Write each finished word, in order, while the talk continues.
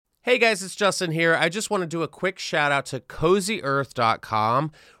Hey guys, it's Justin here. I just want to do a quick shout out to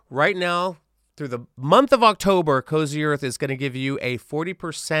CozyEarth.com. Right now, through the month of October, Cozy Earth is going to give you a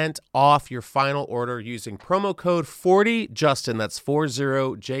 40% off your final order using promo code 40JUSTIN. That's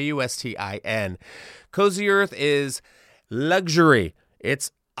 40JUSTIN. Cozy Earth is luxury.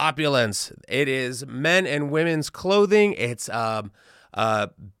 It's opulence. It is men and women's clothing. It's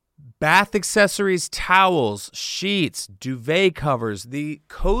bath accessories, towels, sheets, duvet covers, the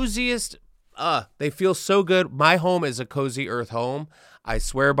coziest. They feel so good. My home is a Cozy Earth home. I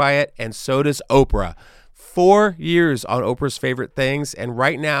swear by it, and so does Oprah. 4 years on Oprah's favorite things, and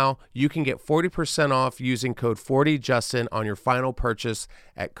right now you can get 40% off using code 40JUSTIN on your final purchase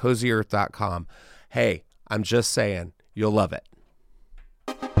at CozyEarth.com. Hey, I'm just saying, you'll love it.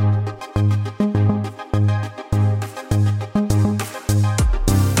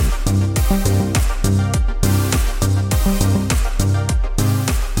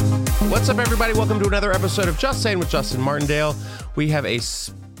 What's up, everybody? Welcome to another episode of Just Saying with Justin Martindale. We have a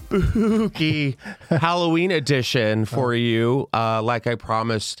spooky Halloween edition for you. Like I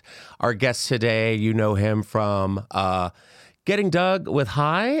promised our guest today, you know him from Getting Doug with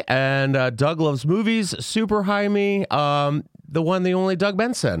High and Doug Loves Movies, Super High Me, the one, the only Doug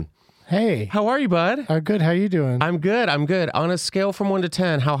Benson. Hey. How are you, bud? Good. How you doing? I'm good. On a scale from 1 to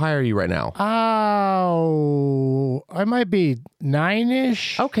 10, how high are you right now? Oh, I might be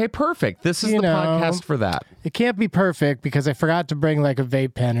 9-ish. Okay, perfect. This is the podcast for that. It can't be perfect because I forgot to bring like a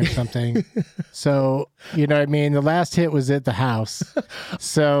vape pen or something. So, you know what I mean? The last hit was at the house.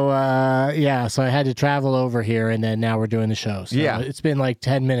 So, so I had to travel over here and then now we're doing the show. So it's been like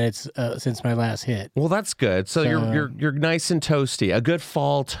 10 minutes since my last hit. Well, that's good. So you're nice and toasty. A good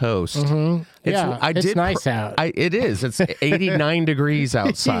fall toast. Mm-hmm. It's nice out. It is. It's 89 degrees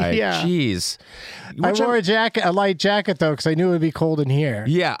outside. Yeah. Jeez. I wore a light jacket though because I knew it would be cold in here.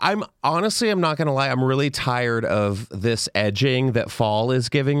 Yeah, I'm not gonna lie. I'm really tired of this edging that fall is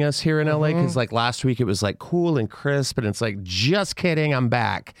giving us here in LA. Because like last week it was like cool and crisp, and it's like, just kidding, I'm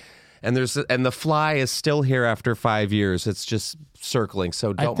back. And the fly is still here after 5 years. It's just circling.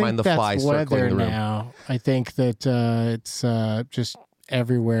 So don't mind the fly circling the room. Now I think that it's just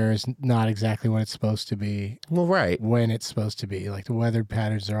everywhere is not exactly what it's supposed to be. Well, right. When it's supposed to be. Like the weather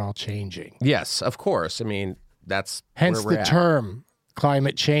patterns are all changing. Yes, of course. I mean, that's hence where the term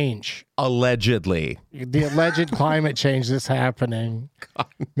climate change. Allegedly. The alleged climate change that's happening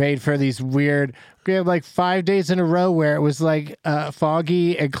made for these weird. We had like 5 days in a row where it was like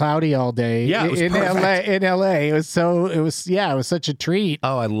foggy and cloudy all day. Yeah, it was in perfect. LA. It was such a treat.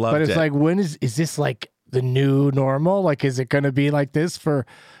 Oh, I loved it. But it's like, when is this like the new normal? Like, is it going to be like this for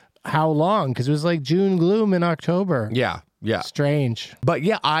how long? Because it was like June gloom in October. Yeah. Strange. But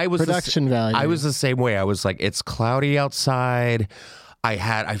yeah, I was value. I was the same way. I was like, it's cloudy outside.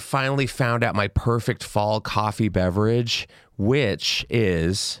 I finally found out my perfect fall coffee beverage, which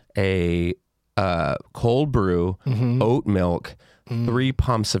is a cold brew, oat milk, 3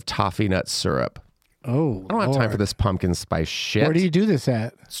 pumps of toffee nut syrup. Oh, I don't have time for this pumpkin spice shit. Where do you do this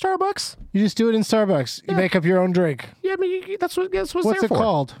at? Starbucks. You just do it in Starbucks. You make up your own drink. Yeah, I mean, that's what's What's there it for.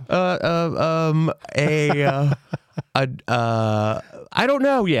 called? I don't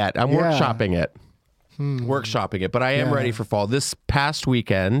know yet. I'm workshopping it. But I am ready for fall. This past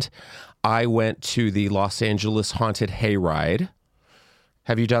weekend, I went to the Los Angeles Haunted Hayride.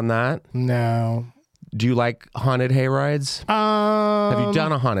 Have you done that? No. Do you like haunted hayrides? Have you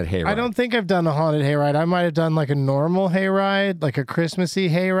done a haunted hayride? I don't think I've done a haunted hayride. I might have done like a normal hayride, like a Christmassy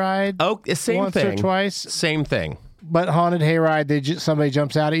hayride. Oh, same once thing. Once or twice. Same thing. But haunted hayride, somebody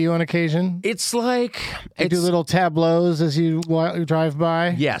jumps out at you on occasion? It's like... They do little tableaus as you drive by?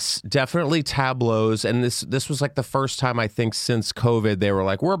 Yes, definitely tableaus. And this was like the first time, I think, since COVID, they were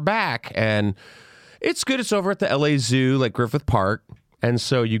like, we're back. And it's good. It's over at the LA Zoo, like Griffith Park. And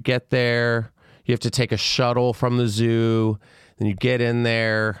so you get there... You have to take a shuttle from the zoo. Then you get in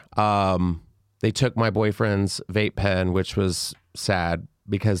there. They took my boyfriend's vape pen, which was sad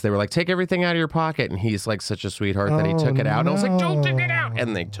because they were like, take everything out of your pocket. And he's like such a sweetheart that he took it out. And I was like, don't take it out.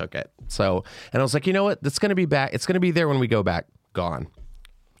 And they took it. So, and I was like, you know what? That's going to be back. It's going to be there when we go back. Gone.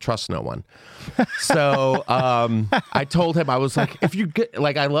 Trust no one. So I told him, I was like, if you get,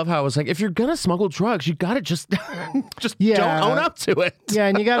 like, I love how I was like, if you're going to smuggle drugs, you got to just don't own up to it. Yeah,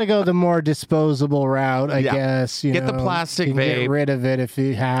 and you got to go the more disposable route, I guess. Get the plastic vape. Get rid of it if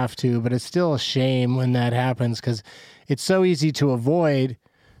you have to, but it's still a shame when that happens because it's so easy to avoid.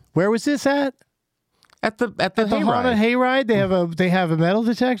 Where was this at? At the haunted hayride? They have a metal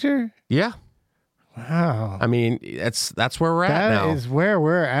detector? Yeah. Wow. I mean, that's where we're at now. That is where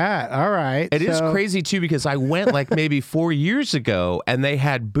we're at. All right. It is crazy too because I went like maybe 4 years ago and they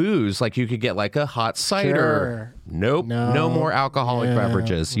had booze. Like you could get like a hot cider. Sure. Nope. No more alcoholic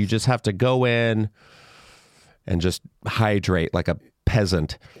beverages. You just have to go in and just hydrate like a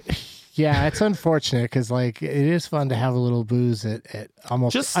peasant. Yeah, it's unfortunate because like it is fun to have a little booze at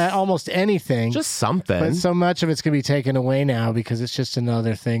almost anything. Just something. But so much of it's going to be taken away now because it's just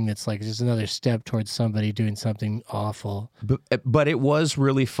another thing that's like just another step towards somebody doing something awful. But it was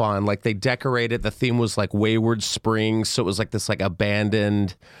really fun. Like they decorated. The theme was like Wayward Springs, so it was like this like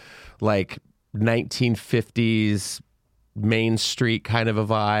abandoned, like 1950s Main Street kind of a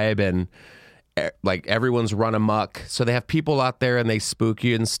vibe, and like everyone's run amok. So they have people out there and they spook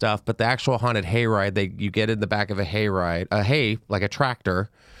you and stuff. But the actual haunted hayride, you get in the back of a hayride, like a tractor.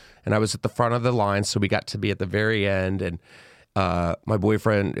 And I was at the front of the line, so we got to be at the very end. And my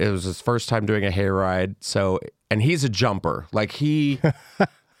boyfriend, it was his first time doing a hayride. And he's a jumper. Like he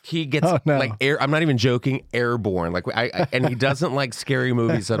gets like I'm not even joking, airborne. Like and he doesn't like scary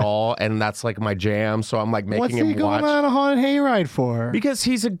movies at all. And that's like my jam. So I'm like making him watch. What's he going on a haunted hayride for? Because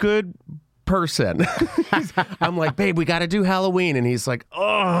he's a good person. I'm like, babe, we got to do Halloween, and he's like,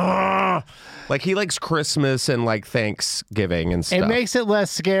 oh, like he likes Christmas and like Thanksgiving and stuff. It makes it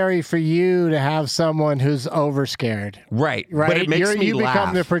less scary for you to have someone who's overscared, right? But it makes me laugh. You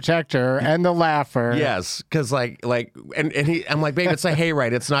become the protector and the laugher. Yes, because I'm like, babe, it's a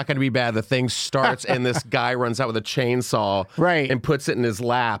hayride. It's not going to be bad. The thing starts, and this guy runs out with a chainsaw, right, and puts it in his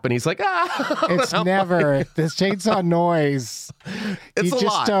lap, and he's like, ah. It's never this chainsaw noise. It's a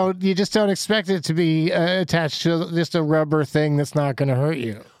lot. You just don't expect it to be attached to just a rubber thing that's not going to hurt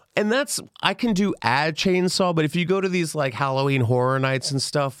you. And I can do add chainsaw, but if you go to these like Halloween horror nights and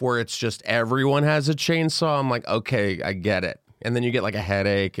stuff where it's just everyone has a chainsaw, I'm like, okay, I get it. And then you get like a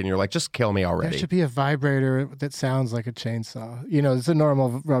headache and you're like, just kill me already. There should be a vibrator that sounds like a chainsaw. You know, it's a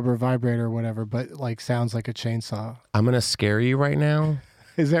normal rubber vibrator or whatever, but like sounds like a chainsaw. I'm going to scare you right now.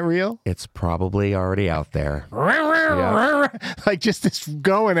 Is that real? It's probably already out there. Like just this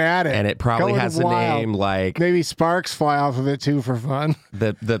going at it. And it probably has a name like... Maybe sparks fly off of it too for fun.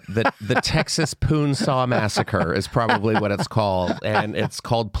 The Texas Poonsaw Massacre is probably what it's called. And it's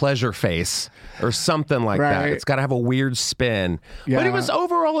called Pleasure Face or something like that. It's got to have a weird spin. Yeah. But it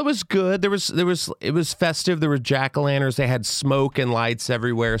was good. It was festive. There were jack-o'-lanterns. They had smoke and lights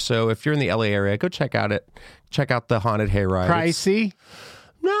everywhere. So if you're in the LA area, go check out it. Check out the haunted hayride. Pricey?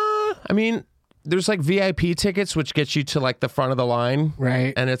 No, I mean, there's like VIP tickets, which gets you to like the front of the line.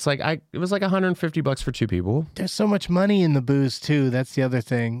 Right. And it's like, it was like $150 for two people. There's so much money in the booze too. That's the other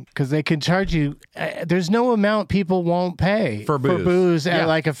thing. Because they can charge you, there's no amount people won't pay for booze at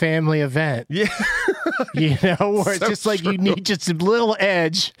like a family event. Yeah. You know, where it's just like you need just a little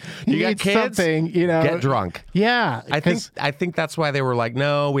edge. You got need kids, something, you know. Get drunk. Yeah. I think that's why they were like,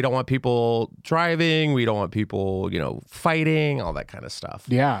 no, we don't want people driving. We don't want people, fighting, all that kind of stuff.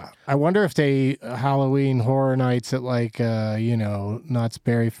 Yeah. I wonder if they Halloween horror nights at like, Knott's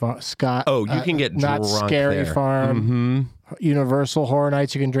Berry Farm, Scott. Oh, you can get drunk Knott's Scary there. Farm. Mm-hmm. Universal horror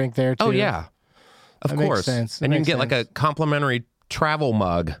nights, you can drink there too. Oh, yeah. Of course. Makes sense. And you can get like a complimentary travel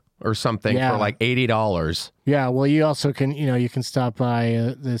mug or something for like $80. Yeah, well, you also can, you can stop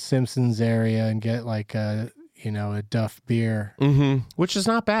by the Simpsons area and get like a Duff beer. Mm-hmm. Which is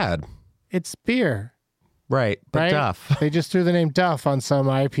not bad. It's beer. Right, but right? Duff. They just threw the name Duff on some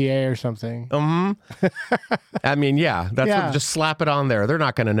IPA or something. I mean, what, just slap it on there. They're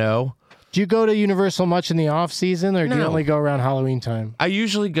not going to know. Do you go to Universal much in the off season, or do you only go around Halloween time? I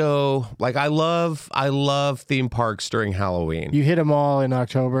usually go, like, I love theme parks during Halloween. You hit them all in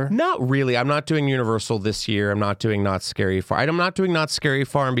October? Not really. I'm not doing Universal this year. I'm not doing Knott's Scary Farm. I'm not doing Knott's Scary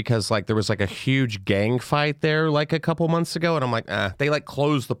Farm because, like, there was, like, a huge gang fight there, like, a couple months ago, and I'm like, they, like,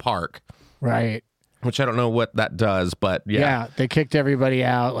 closed the park. Right. Which I don't know what that does, but yeah. Yeah, they kicked everybody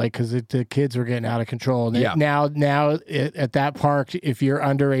out, like, because the kids were getting out of control. And now at that park, if you're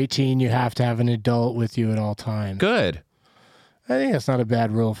under 18, you have to have an adult with you at all times. Good. I think that's not a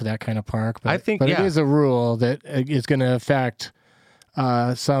bad rule for that kind of park. But it is a rule that is going to affect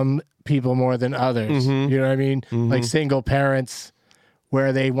some people more than others. Mm-hmm. You know what I mean? Mm-hmm. Like single parents,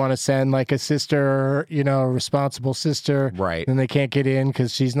 where they want to send like a sister, a responsible sister, right? And they can't get in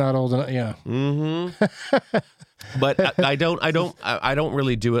because she's not old enough. Yeah. Mm-hmm. But I don't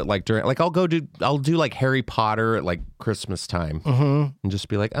really do it like during, like I'll do like Harry Potter at like Christmas time, and just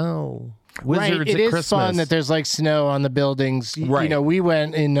be like, oh, wizards right. It at is Christmas. Fun that there's like snow on the buildings. Right. We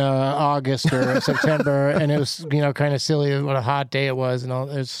went in August or September, and it was kind of silly what a hot day it was, and all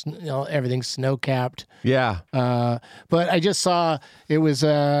there's everything's snow capped. Yeah. But I just saw it was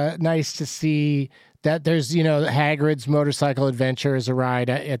nice to see that there's, Hagrid's Motorcycle Adventure is a ride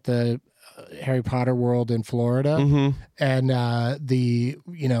at the Harry Potter World in Florida. Mm-hmm. And the,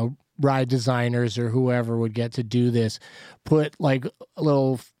 ride designers or whoever would get to do this, put like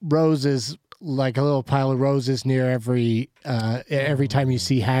little roses, like a little pile of roses near every time you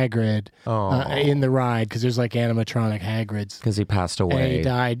see Hagrid in the ride, because there's like animatronic Hagrids. Because he passed away. And he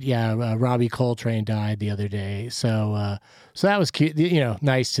died. Yeah, Robbie Coltrane died the other day. So that was cute.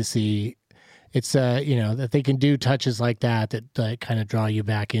 Nice to see. It's that they can do touches like that kind of draw you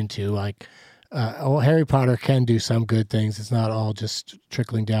back into like. Harry Potter can do some good things. It's not all just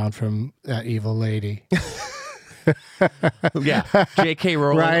trickling down from that evil lady. Yeah, J.K.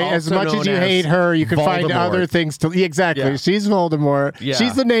 Rowling. Right. As much as you hate her, you can find other things to. Exactly. Yeah. She's Voldemort. Yeah.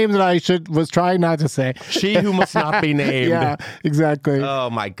 She's the name that I was trying not to say. She who must not be named. Yeah. Exactly. Oh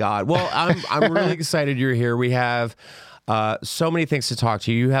my God. Well, I'm really excited you're here. We have. So many things to talk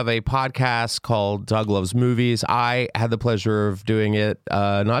to you. You have a podcast called Doug Loves Movies. I had the pleasure of doing it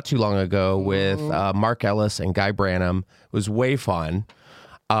not too long ago with Mark Ellis and Guy Branum. It was way fun.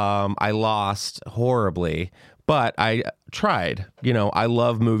 I lost horribly, but I tried. I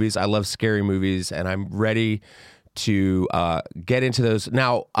love movies. I love scary movies, and I'm ready to get into those.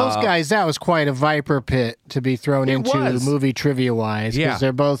 Now, those guys, that was quite a viper pit to be thrown into movie trivia-wise, because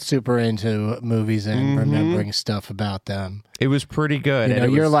they're both super into movies and remembering stuff about them. It was pretty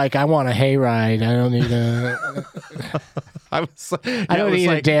good. You're like, I want a hayride. I don't need a... I don't need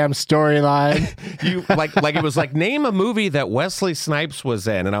a damn storyline. You like it was like, name a movie that Wesley Snipes was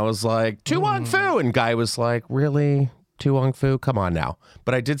in, and I was like, Tu Wong Fu, and Guy was like, really? Tu Wong Fu? Come on now.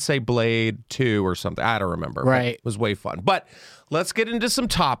 But I did say Blade 2 or something. I don't remember. Right. It was way fun. But let's get into some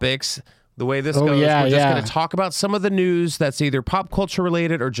topics. The way this goes, we're just going to talk about some of the news that's either pop culture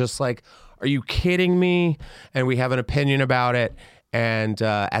related or just like, are you kidding me? And we have an opinion about it. And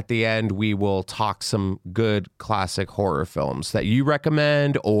at the end, we will talk some good classic horror films that you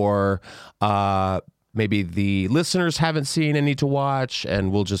recommend, or maybe the listeners haven't seen and need to watch,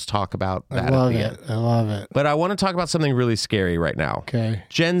 and we'll just talk about that. I love it. But I want to talk about something really scary right now. Okay.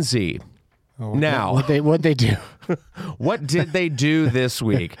 Gen Z. Now, what'd they do? What did they do this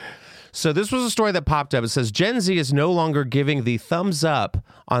week? So this was a story that popped up. It says, Gen Z is no longer giving the thumbs up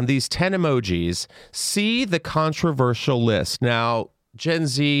on these 10 emojis. See the controversial list. Now, Gen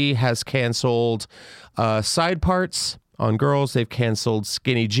Z has canceled side parts on girls. They've canceled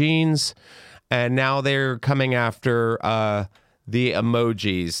skinny jeans. And now they're coming after the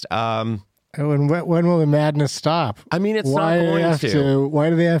emojis. When will the madness stop? I mean, it's not going to. Why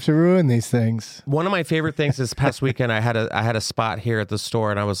do they have to ruin these things? One of my favorite things this past weekend, I had a spot here at the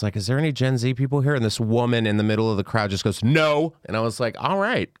store, and I was like, is there any Gen Z people here? And this woman in the middle of the crowd just goes, no. And I was like, all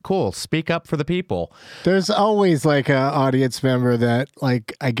right, cool. Speak up for the people. There's always like an audience member that,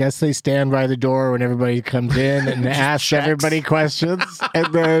 like, I guess they stand by the door when everybody comes in and asks everybody questions.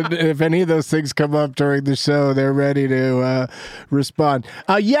 And then if any of those things come up during the show, they're ready to respond.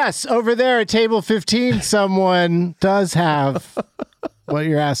 Yes, over there at table 15, someone does have what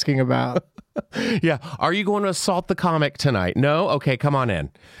you're asking about. Yeah. Are you going to assault the comic tonight? No? Okay, come on in.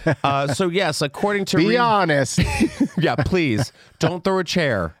 So, yes, according to... Be honest. Yeah, please. Don't throw a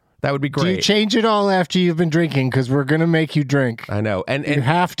chair. That would be great. Do you change it all after you've been drinking? Because we're going to make you drink. I know. And you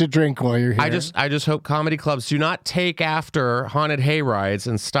have to drink while you're here. I just hope comedy clubs do not take after haunted hayrides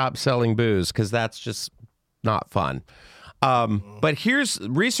and stop selling booze, because that's just not fun. But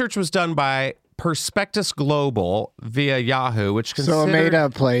research was done by Perspectus Global via Yahoo, which considered... So a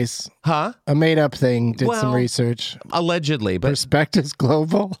made-up place. Huh? A made-up thing did some research. Allegedly. But Perspectus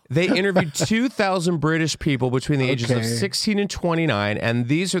Global? They interviewed 2,000 British people between the ages of 16 and 29, and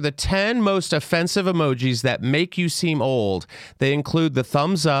these are the 10 most offensive emojis that make you seem old. They include the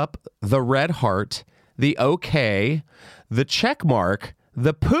thumbs up, the red heart, the okay, the check mark,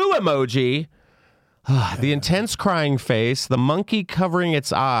 the poo emoji, the intense crying face, the monkey covering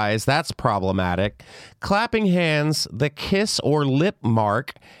its eyes, that's problematic, clapping hands, the kiss or lip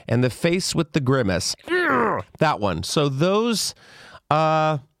mark, and the face with the grimace. That one. So those...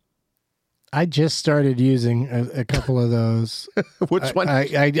 I just started using a couple of those. Which one?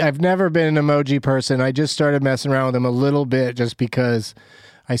 I've never been an emoji person. I just started messing around with them a little bit just because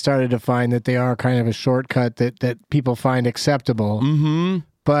I started to find that they are kind of a shortcut that people find acceptable. Mm-hmm.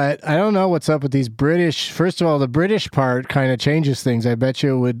 But I don't know what's up with these British. First of all, the British part kind of changes things. I bet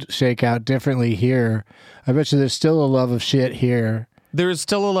you it would shake out differently here. I bet you there's still a love of shit here. There's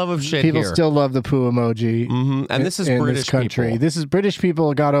still a love of shit people here. People still love the poo emoji. Mm-hmm. And this is in British this country. people. This is British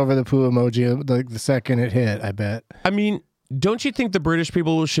people got over the poo emoji the second it hit, I bet. I mean, don't you think the British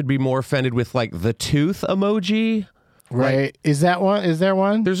people should be more offended with, like, the tooth emoji? Right. Is that one? Is there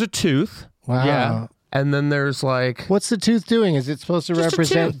one? There's a tooth. Wow. Yeah. And then there's like, What's the tooth doing? Is it supposed to Just a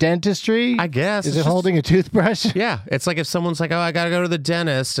represent tooth. dentistry? I guess. Is it's it holding a toothbrush? Yeah. It's like if someone's like, oh, I got to go to the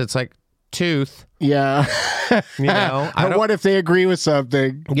dentist. It's like tooth. Yeah. You know? What if they agree with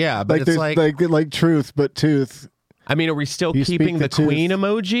something? Yeah, but it's like truth, but tooth. I mean, are we still You keeping speak the the queen tooth.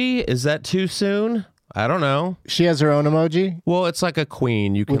 emoji? Is that too soon? I don't know. She has her own emoji Well, it's like a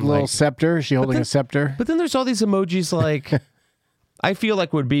queen. You can with a little like, scepter. Is she holding a scepter? but then there's all these emojis like I feel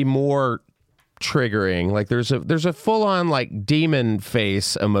like would be more triggering. Like there's a full on like demon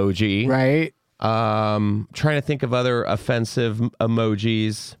face emoji. Right. Trying to think of other offensive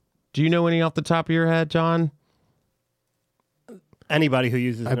emojis. Do you know any off the top of your head, John? Anybody who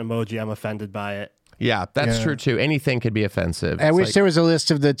uses an emoji, I'm offended by it. Yeah, that's true too. Anything could be offensive. I wish there was a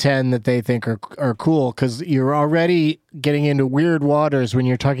list of the 10 that they think are cool, because you're already getting into weird waters when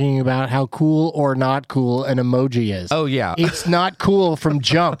you're talking about how cool or not cool an emoji is. Oh yeah, It's not cool from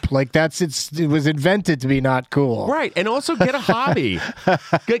jump. Like it was invented to be not cool. right. And also get a hobby.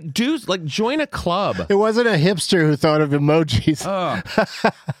 Join a club. It wasn't a hipster who thought of emojis.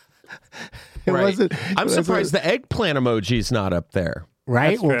 It Right. wasn't. I'm surprised the eggplant emoji's not up there.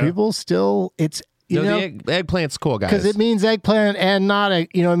 Right? That's Well, true. people still, it's, you know, The eggplant's cool, guys. because it means eggplant and not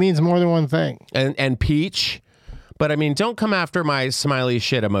it means more than one thing. and peach. But I mean, don't come after my smiley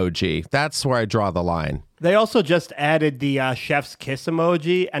shit emoji. That's where I draw the line. They also just added the chef's kiss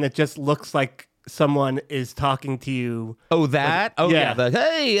emoji, and it just looks like someone is talking to you. Oh, that? Oh, yeah. Yeah.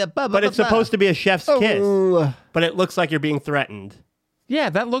 Hey, But it's supposed to be a chef's kiss, Oh, but it looks like you're being threatened. Yeah,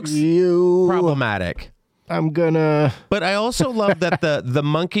 that looks you. problematic. I'm gonna. But I also love that the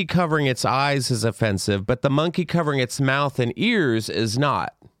monkey covering its eyes is offensive, but the monkey covering its mouth and ears is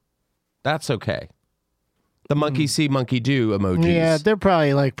not. That's okay. The monkey see, monkey do emojis. Yeah, they're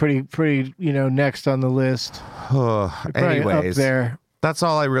probably like pretty. Next on the list. Probably Anyways, up there. that's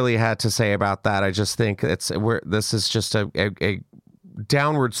all I really had to say about that. I just think this is just a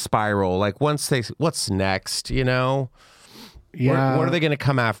downward spiral. Like what's next? You know, Yeah. what are they going to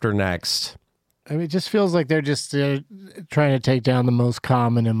come after next? I mean, it just feels like they're just trying to take down the most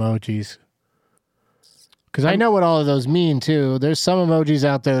common emojis. Because I know what all of those mean, too. There's some emojis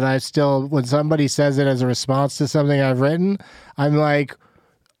out there that I still, when somebody says it as a response to something I've written, I'm like,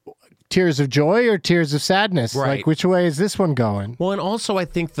 tears of joy or tears of sadness? Right. Like, which way is this one going? Well, and also I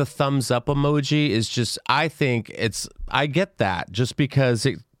think the thumbs up emoji is just, I get that just because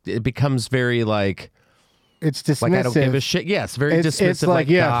it becomes very like It's dismissive. I don't give a shit. Yes, very dismissive. It's like,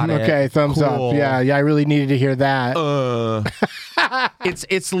 yeah, got it. okay, thumbs Cool. up. Yeah, I really needed to hear that.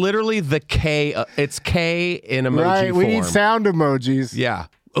 It's literally the K. It's K in emoji right, form. we need sound emojis. Yeah.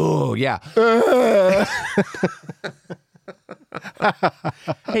 Oh, yeah.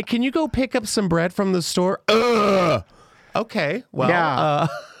 Hey, can you go pick up some bread from the store? Okay. Well, Yeah.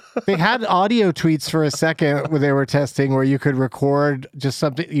 They had audio tweets for a second where they were testing where you could record just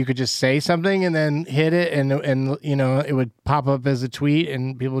something, you could just say something and then hit it and it would pop up as a tweet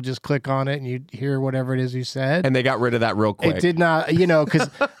and people would just click on it and you'd hear whatever it is you said. and they got rid of that real quick. It did not, because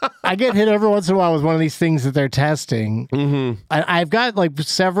I get hit every once in a while with one of these things that they're testing. Mm-hmm. I've got like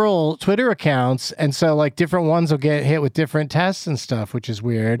several Twitter accounts, and so like different ones will get hit with different tests and stuff, which is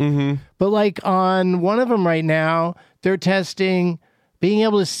weird. Mm-hmm. But like on one of them right now, they're testing being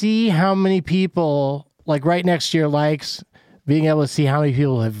able to see how many people, like right next to your likes, being able to see how many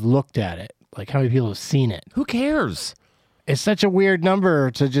people have looked at it, like how many people have seen it. Who cares? It's such a weird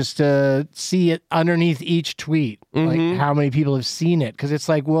number to just see it underneath each tweet, like how many people have seen it. Because it's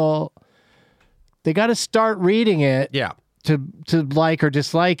like, well, they got to start reading it Yeah. to like or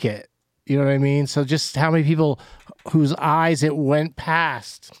dislike it. You know what I mean? So just how many people whose eyes it went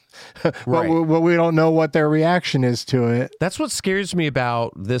past, Right. but we don't know what their reaction is to it. That's what scares me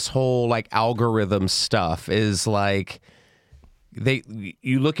about this whole like algorithm stuff is like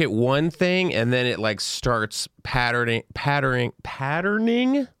you look at one thing and then it like starts patterning.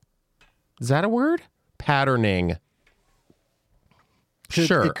 Is that a word? Patterning.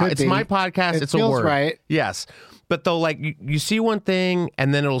 Sure. it could It's be. my podcast. It it's a feels word. right. Yes. But they'll like you see one thing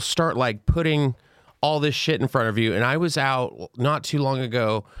and then it'll start like putting all this shit in front of you. And I was out not too long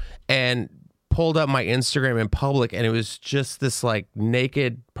ago and pulled up my Instagram in public and it was just this like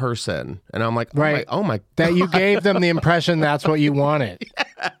naked person. And I'm like, Right. oh my That you gave them the impression that's what you wanted.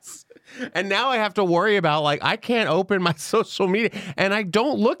 yes. And now I have to worry about like I can't open my social media and I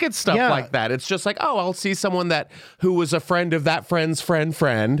don't look at stuff Yeah. like that. It's just like, oh, I'll see someone who was a friend of that friend's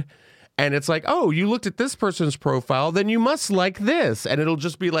friend. And it's like, oh, you looked at this person's profile, then you must like this. And it'll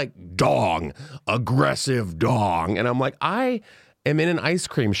just be like, dong, aggressive dong. And I'm like, I am in an ice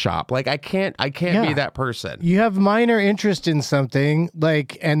cream shop. Like I can't be that person. You have minor interest in something,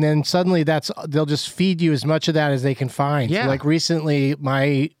 like, and then suddenly they'll just feed you as much of that as they can find. Yeah. So, like recently,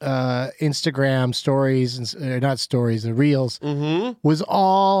 my Instagram stories, not stories, the reels, was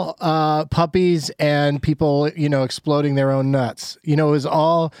all puppies and people, exploding their own nuts. It was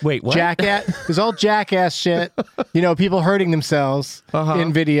all Wait, what? It was all jackass shit. People hurting themselves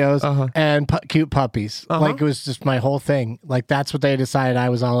in videos and cute puppies. Like it was just my whole thing. Like that's what they decided I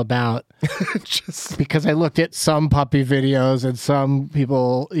was all about. Just because I looked at some puppy videos and some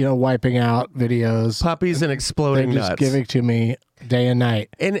people, wiping out videos. Puppies and exploding They're just nuts. giving to me day and night.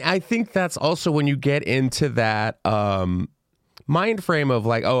 And I think that's also when you get into that mind frame of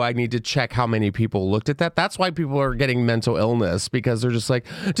like, oh, I need to check how many people looked at that. That's why people are getting mental illness, because they're just like,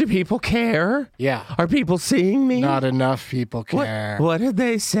 do people care? Yeah. Are people seeing me? Not enough people care. What did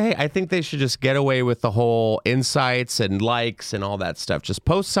they say? I think they should just get away with the whole insights and likes and all that stuff. Just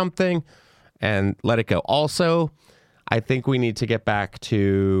post something and let it go. Also, I think we need to get back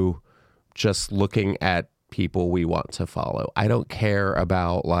to just looking at people we want to follow. I don't care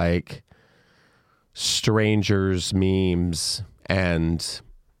about like strangers memes and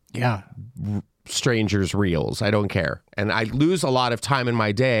strangers reels. I don't care. And I lose a lot of time in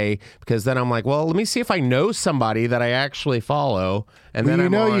my day because then I'm like, well, let me see if I know somebody that I actually follow. And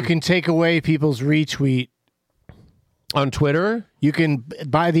then you can take away people's retweet on Twitter. You can,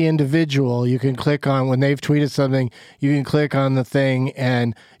 by the individual, you can click on when they've tweeted something, you can click on the thing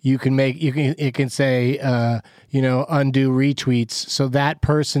and it can say, undo retweets. So that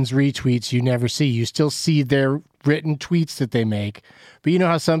person's retweets you never see. You still see their written tweets that they make. But you know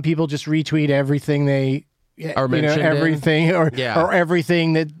how some people just retweet everything they Or mentioned everything or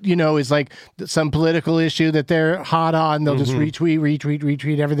everything that, is like some political issue that they're hot on. They'll just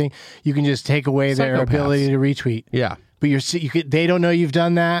retweet everything. You can just take away their ability to retweet. Yeah. But they don't know you've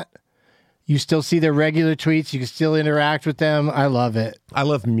done that. You still see their regular tweets. You can still interact with them. I love it. I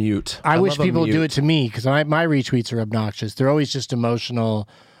love mute. I wish people would do it to me because my retweets are obnoxious. They're always just emotional.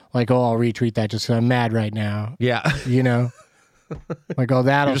 Like, oh, I'll retweet that just because I'm mad right now. Yeah. Like, oh,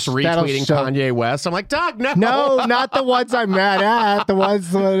 that'll... You're just retweeting Kanye West. I'm like, Doug, no. No, not the ones I'm mad at. The ones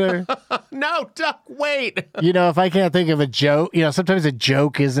that are... No, Doug, wait. If I can't think of a joke, sometimes a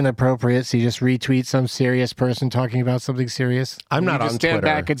joke isn't appropriate, so you just retweet some serious person talking about something serious. I'm not on Twitter. Stand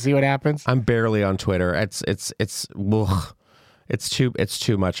back and see what happens. I'm barely on Twitter. It's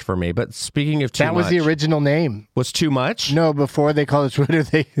too much for me. But speaking of too much... That was the original name. Was too much? No, before they called it Twitter,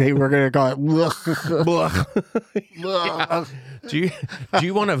 they were going to call it... Yeah. Do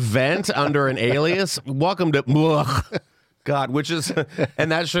you want to vent under an alias? Welcome to... God, which is...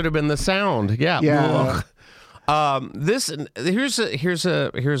 And that should have been the sound. Yeah. Here's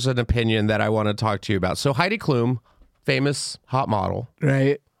an opinion that I want to talk to you about. So Heidi Klum, famous hot model.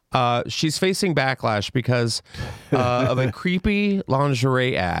 Right. She's facing backlash because of a creepy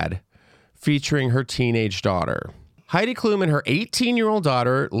lingerie ad featuring her teenage daughter. Heidi Klum and her 18-year-old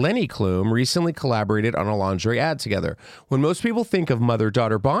daughter, Lenny Klum, recently collaborated on a lingerie ad together. When most people think of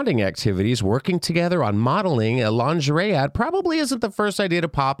mother-daughter bonding activities, working together on modeling a lingerie ad probably isn't the first idea to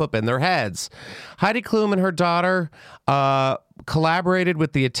pop up in their heads. Heidi Klum and her daughter collaborated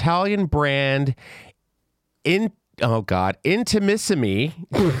with the Italian brand Intimissimi,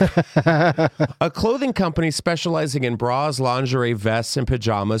 a clothing company specializing in bras, lingerie, vests, and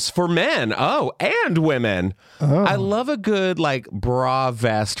pajamas for men. Oh, and women. Oh. I love a good bra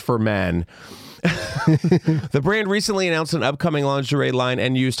vest for men. The brand recently announced an upcoming lingerie line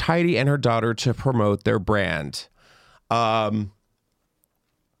and used Heidi and her daughter to promote their brand. So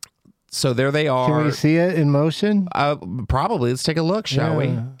there they are. Can we see it in motion? Probably. Let's take a look, shall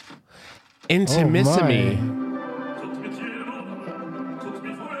we? Intimissimi.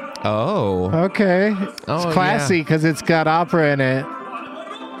 Oh. Okay. It's classy because it's got opera in it.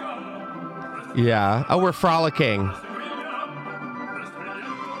 Yeah. Oh, we're frolicking.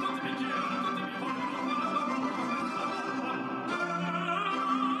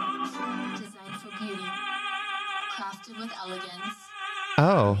 Designed for beauty, crafted with elegance.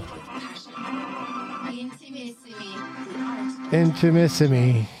 Oh.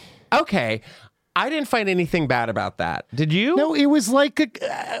 Intimissimi. Okay. I didn't find anything bad about that. Did you? No, it was like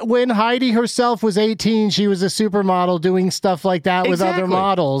when Heidi herself was 18, she was a supermodel doing stuff like that with other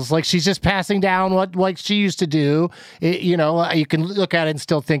models. Like she's just passing down what she used to do. You can look at it and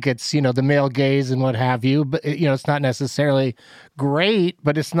still think it's, the male gaze and what have you. But, it's not necessarily great,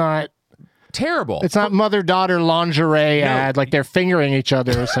 but it's not terrible. It's not mother-daughter lingerie ad like they're fingering each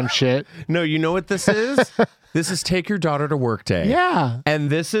other or some shit. No, you know what this is? This is take your daughter to work day. Yeah. And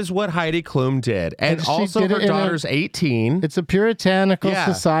this is what Heidi Klum did. And And she also did her it in daughter's 18. It's a puritanical Yeah.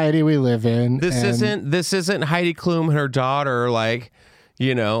 society we live in. This isn't Heidi Klum and her daughter like,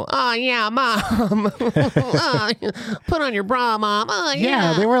 oh yeah, mom. Put on your bra, mom. Oh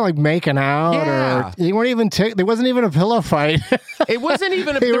yeah. Yeah, they weren't like making out, Yeah. or they weren't even. There wasn't even a pillow fight. It wasn't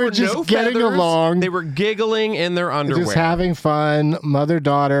even. They there were were just no getting feathers. along. They were giggling in their underwear. Just having fun, mother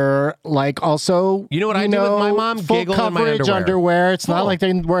daughter. Like also, You know what I do with my mom? Full Giggle in my coverage underwear. It's not Full. like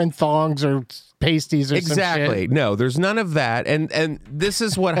they're wearing thongs or pasties or some Exactly. shit. No, there's none of that. And this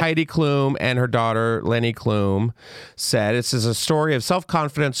is what Heidi Klum and her daughter Lenny Klum said. This is a story of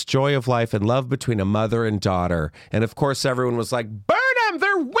self-confidence, joy of life, and love between a mother and daughter. And of course, everyone was like, "Burn them!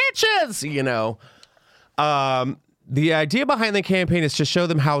 They're witches!" The idea behind the campaign is to show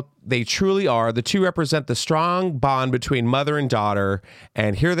them how they truly are. The two represent the strong bond between mother and daughter.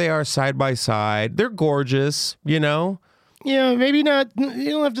 And here they are side by side. They're gorgeous, Yeah, maybe not.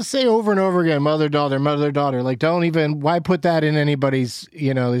 You don't have to say over and over again, mother, daughter, mother, daughter. Like, don't even, why put that in anybody's,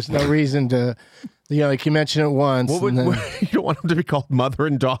 there's no reason to, like you mentioned it once. You don't want them to be called mother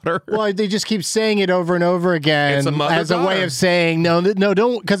and daughter? Well, they just keep saying it over and over again It's a as a mother-daughter. way of saying, no,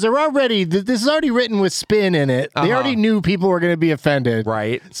 don't, because they're already, this is already written with spin in it. They already knew people were going to be offended.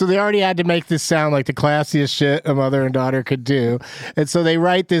 Right. So they already had to make this sound like the classiest shit a mother and daughter could do. And so they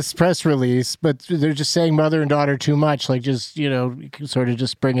write this press release, but they're just saying mother and daughter too much. Like, just, you can sort of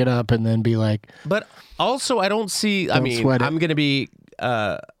just bring it up and then be like. But also, I don't see, Don't sweat it. I'm going to be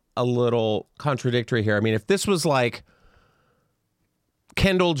a little contradictory here. I mean, if this was like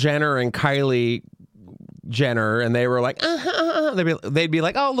Kendall Jenner and Kylie Jenner and they were like, they'd be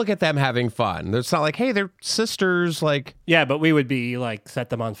like, oh, look at them having fun. It's not like, hey, they're sisters. Like, Yeah, but we would be like, set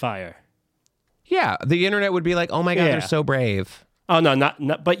them on fire. yeah, the internet would be like, oh my God, Yeah. they're so brave. Oh, no,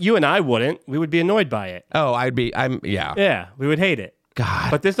 not, but you and I wouldn't. We would be annoyed by it. Oh, yeah. Yeah, we would hate it.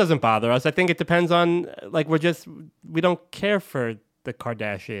 God. But this doesn't bother us. I think it depends on, like, we don't care for the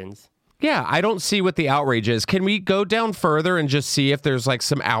Kardashians. Yeah, I don't see what the outrage is. Can we go down further and just see if there's like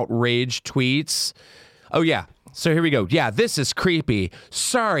some outrage tweets? Oh, yeah. So here we go. Yeah, this is creepy.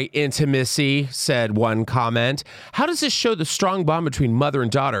 Sorry, intimacy, said one comment. How does this show the strong bond between mother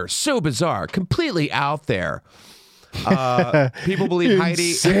and daughter? So bizarre. Completely out there. People believe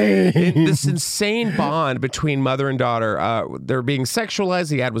Heidi this insane bond between mother and daughter. They're being sexualized.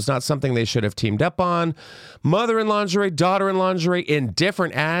 The ad was not something they should have teamed up on. Mother in lingerie, daughter in lingerie in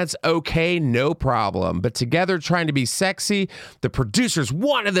different ads. Okay, no problem. But together trying to be sexy. The producers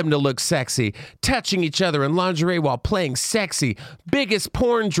wanted them to look sexy, touching each other in lingerie while playing sexy. Biggest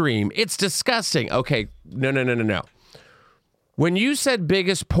porn dream. It's disgusting. Okay, no. When you said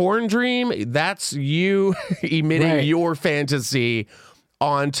biggest porn dream, that's you emitting Right. your fantasy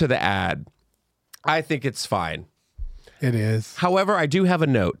onto the ad. I think it's fine. It is. However, I do have a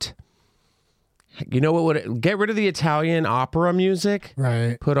note. You know what would get rid of the Italian opera music?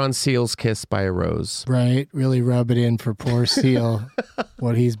 Right. Put on Seal's Kiss by a Rose. Right. Really rub it in for poor Seal,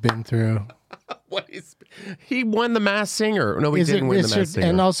 what he's been through. He won the Masked Singer. No, he didn't win the Masked Singer.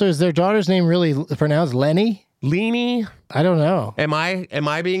 And also, is their daughter's name really pronounced Lenny? Leanie? I don't know. Am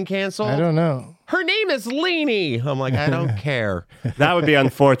I being canceled? I don't know. Her name is Leanie. I'm like, I don't care. That would be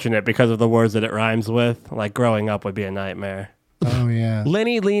unfortunate because of the words that it rhymes with. Like, growing up would be a nightmare. Oh, yeah.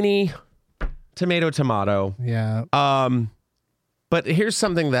 Lenny, Leanie, tomato. Yeah. But here's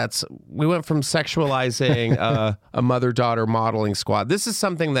something we went from sexualizing a mother-daughter modeling squad. This is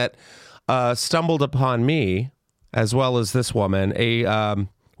something that stumbled upon me, as well as this woman. A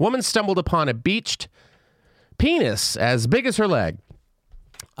woman stumbled upon a beached penis as big as her leg.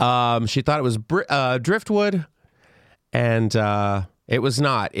 She thought it was driftwood, and it was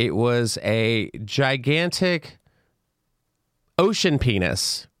not. It was a gigantic ocean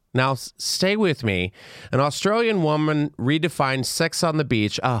penis. Now, stay with me. An Australian woman redefined sex on the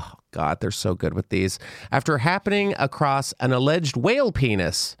beach. Oh, God, they're so good with these. After happening across an alleged whale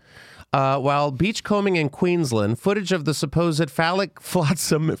penis. While beachcombing in Queensland, footage of the supposed phallic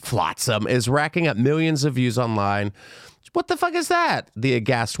flotsam is racking up millions of views online. What the fuck is that? The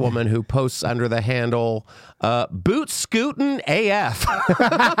aghast woman who posts under the handle, boot scootin' AF.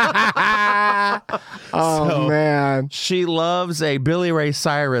 Oh, man. She loves a Billy Ray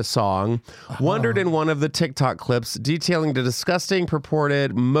Cyrus song. Wondered in one of the TikTok clips detailing the disgusting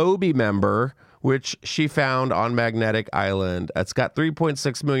purported Moby member, which she found on Magnetic Island. It's got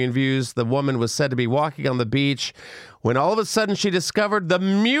 3.6 million views. The woman was said to be walking on the beach when all of a sudden she discovered the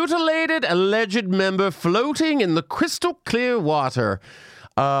mutilated alleged member floating in the crystal clear water.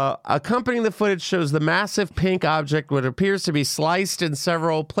 Accompanying the footage shows the massive pink object, which appears to be sliced in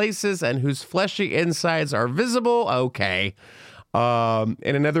several places and whose fleshy insides are visible. Okay.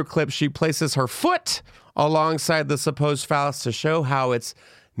 In another clip, she places her foot alongside the supposed phallus to show how it's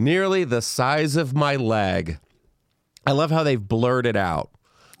nearly the size of my leg. I love how they've blurred it out.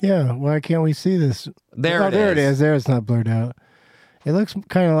 Yeah, why can't we see this? There it there is. it is. There, it's not blurred out. It looks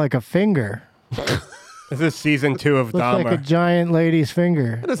kind of like a finger. This is season 2 of Looks Dahmer. like a giant lady's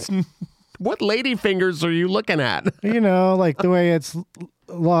finger. What lady fingers are you looking at? You know, like the way it's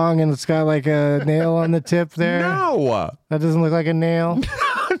long and it's got like a nail on the tip there. No. That doesn't look like a nail.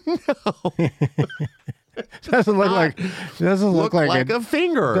 doesn't look like. Doesn't look like a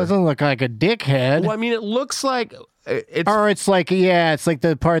finger. Doesn't look like a dickhead. Well, I mean, it looks like it's. Or it's like it's like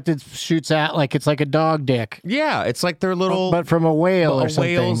the part that shoots out like it's like a dog dick, Yeah, it's like their little but from a whale or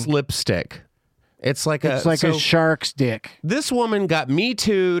something. whale's lipstick. It's like It's like a shark's dick. This woman got Me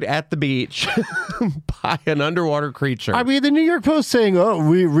Too'd at the beach by an underwater creature. I mean, the New York Post saying, "Oh,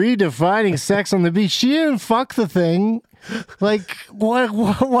 we redefining sex on the beach." She didn't fuck the thing. Like, what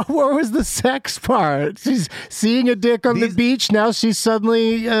was the sex part? She's seeing a dick on the beach. Now she's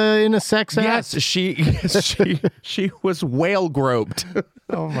suddenly in a sex act. Yes, she was whale groped.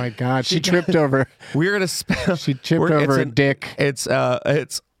 Oh my God! She tripped over. We're gonna spell. She tripped over a dick. It's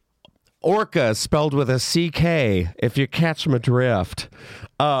orca spelled with a CK. If you catch my drift,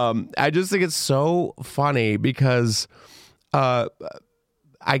 I just think it's so funny because.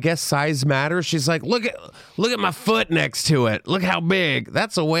 I guess size matters. She's like, look at my foot next to it. Look how big.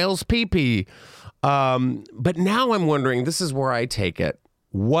 That's a whale's pee-pee. But now I'm wondering, this is where I take it.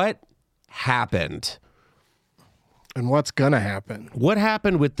 What happened? And what's gonna happen? What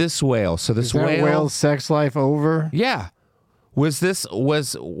happened with this whale? So this Is that whale's sex life over? Yeah. Was this the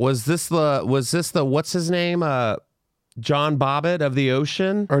what's his name? John Bobbitt of the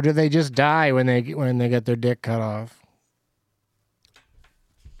ocean? Or do they just die when they get their dick cut off?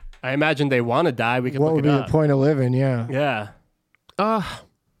 I imagine they want to die. We could What look would it be up. the point of living? Yeah. Yeah.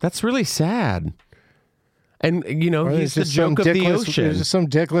 That's really sad. And you know, Or he's there's the just some joke of the dickless- ocean. There's just some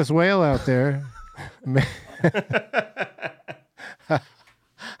dickless whale out there.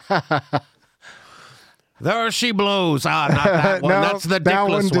 There she blows. Not that one. No, That's the that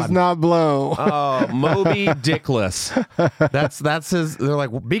one dickless does not blow. Oh, Moby Dickless. That's his. They're like,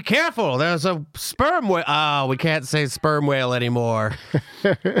 well, be careful. There's a sperm whale. Oh, we can't say sperm whale anymore.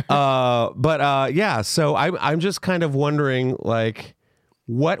 Yeah. So I'm just kind of wondering, like,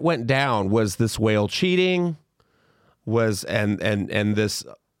 what went down? Was this whale cheating? And this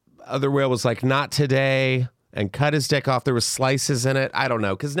other whale was like, not today, and cut his dick off. There was slices in it. I don't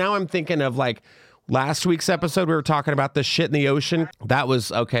know, because now I'm thinking of like. Last week's episode, we were talking about the shit in the ocean. That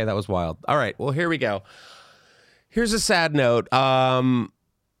was okay. That was wild. All right. Well, here we go. Here's a sad note.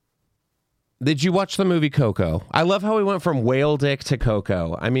 Did you watch the movie Coco? I love how we went from whale dick to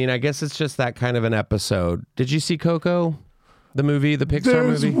Coco. I mean, I guess it's just that kind of an episode. Did you see Coco? The movie, the Pixar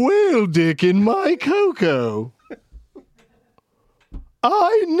movie? whale dick in my Coco.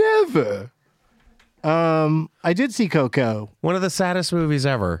 I never. I did see Coco. One of the saddest movies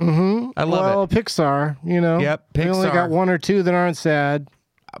ever. Mm-hmm. I love it. Pixar, you know. Yep, We only Pixar. got one or two that aren't sad.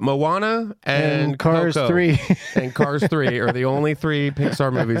 Moana and Cars Coco 3. and Cars 3 are the only 3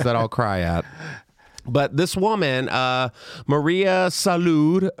 Pixar movies that I'll cry at. But this woman, Maria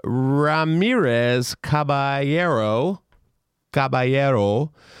Salud Ramirez Caballero,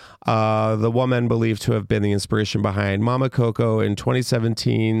 the woman believed to have been the inspiration behind Mama Coco in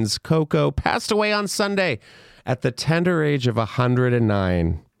 2017's Coco, passed away on Sunday at the tender age of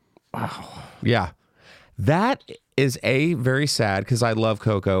 109. Wow. Yeah. That is very sad because I love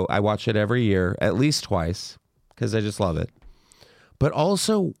Coco. I watch it every year, at least twice, because I just love it. But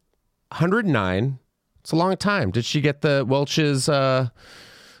also, 109, it's a long time. Did she get the Welch's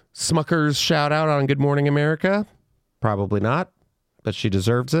Smuckers shout out on Good Morning America? Probably not, but she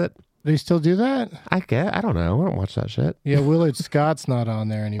deserves it. Do you still do that? I don't know. I don't watch that shit. Yeah, Willard Scott's not on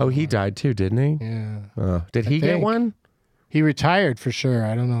there anymore. Oh, he died too, didn't he? Yeah. Did he get think. one? He retired for sure.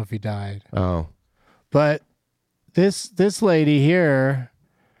 I don't know if he died. Oh. But this lady here,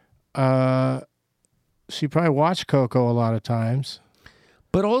 she probably watched Coco a lot of times.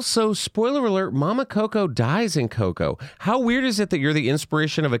 But also, spoiler alert, Mama Coco dies in Coco. How weird is it that you're the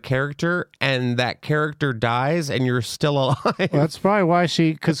inspiration of a character and that character dies and you're still alive? Well, that's probably why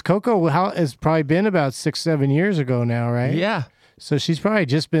because Coco has probably been about 6-7 years ago now, right? Yeah. So she's probably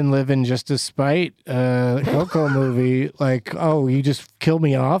just been living just to spite Coco movie. Like, oh, you just killed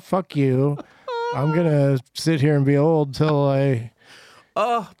me off? Fuck you. I'm going to sit here and be old till I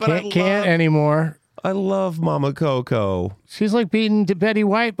can't anymore. I love Mama Coco. She's like beating Betty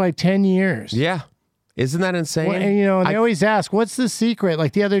White by 10 years. Yeah. Isn't that insane? Well, and, and they always ask, what's the secret?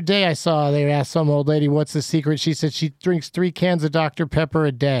 Like the other day I saw, they asked some old lady, what's the secret? She said she drinks 3 cans of Dr. Pepper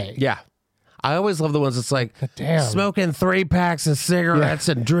a day. Yeah. I always love the ones that's like Damn. smoking 3 packs of cigarettes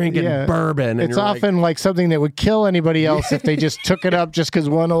and drinking bourbon. And it's often like something that would kill anybody else if they just took it up just because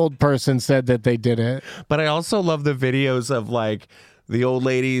one old person said that they did it. But I also love the videos of like the old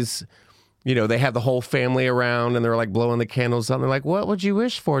ladies, they have the whole family around and they're like blowing the candles out. And they're like, what would you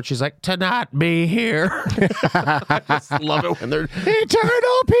wish for? And she's like, to not be here. I just love it when they're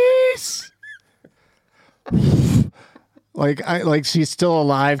eternal peace. Like she's still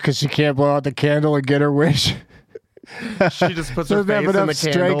alive because she can't blow out the candle and get her wish. She just puts her face in the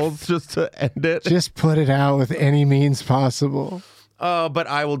candles just to end it. Just put it out with any means possible. But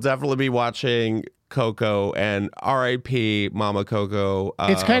I will definitely be watching Coco and R.I.P. Mama Coco.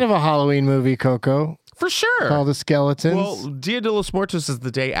 It's kind of a Halloween movie, Coco. For sure. Called The Skeletons. Well, Dia de los Muertos is the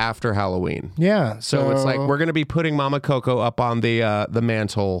day after Halloween. Yeah. So it's like we're going to be putting Mama Coco up on the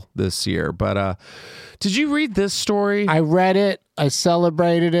mantle this year. But did you read this story? I read it. I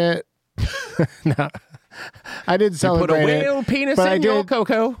celebrated it. No. I didn't celebrate it. Put a whale penis in your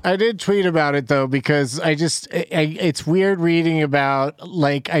Coco. I did tweet about it though because it's weird reading about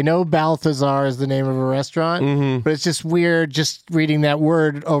like I know Balthazar is the name of a restaurant, but it's just weird just reading that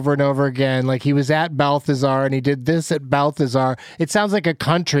word over and over again. Like he was at Balthazar and he did this at Balthazar. It sounds like a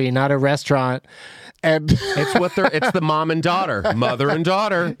country, not a restaurant. And it's the mom and daughter, mother and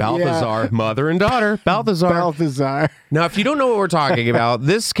daughter, Balthazar, mother and daughter, Balthazar. Now, if you don't know what we're talking about,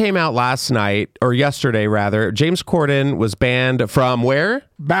 this came out last night or yesterday rather. James Corden was banned from where?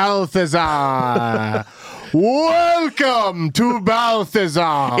 Balthazar. Welcome to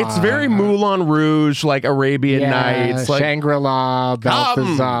Balthazar. It's very Moulin Rouge, like Arabian Nights, like Shangri-La,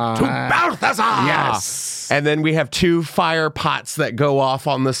 Balthazar. Come to Balthazar. Yes. And then we have 2 fire pots that go off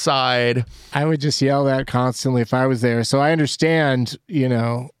on the side. I would just yell that constantly if I was there. So I understand,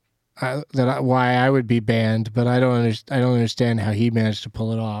 why I would be banned, but I don't understand how he managed to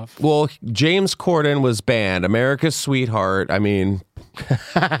pull it off. Well, James Corden was banned. America's sweetheart. I mean,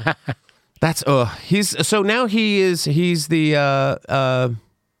 that's he's the Ellen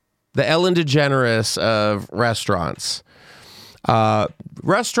DeGeneres of restaurants.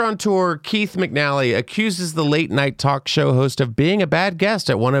 Restaurateur Keith McNally accuses the late night talk show host of being a bad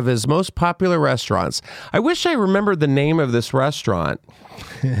guest at one of his most popular restaurants. I wish I remembered the name of this restaurant.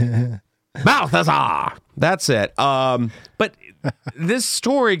 Balthazar. That's it. But this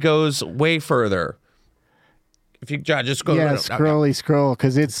story goes way further. If you just go, scroll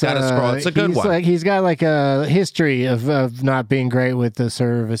because it's gotta scroll. It's a good one. He's got like a history of not being great with the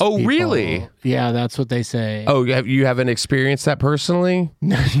service. Oh, people. really? Yeah, that's what they say. Oh, you haven't experienced that personally?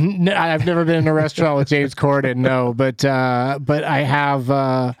 No, I've never been in a restaurant with James Corden. No, but I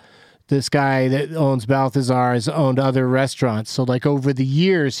have. This guy that owns Balthazar has owned other restaurants. So, like, over the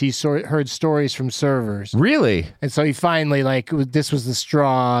years, he's heard stories from servers. Really? And so he finally, this was the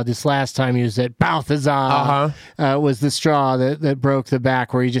straw. This last time he was at Balthazar was the straw that broke the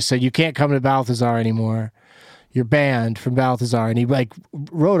back where he just said, you can't come to Balthazar anymore. You're banned from Balthazar. And he,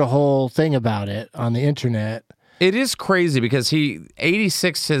 wrote a whole thing about it on the internet. It is crazy because he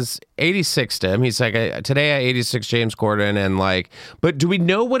 86'd him. He's like, today I 86 James Corden and but do we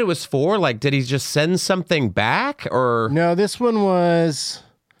know what it was for? Like, did he just send something back or? No, this one was.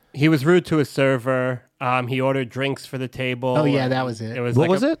 He was rude to a server. He ordered drinks for the table. Oh yeah, that was it. What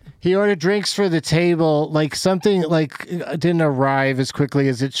was it? He ordered drinks for the table, something didn't arrive as quickly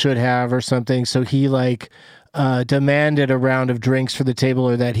as it should have or something. So he demanded a round of drinks for the table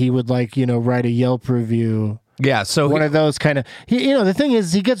or that he would write a Yelp review. Yeah, so one of those kind of the thing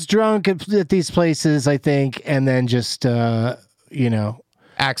is he gets drunk at these places, I think, and then just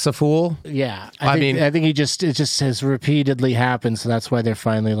acts a fool. Yeah, I think it just has repeatedly happened, so that's why they're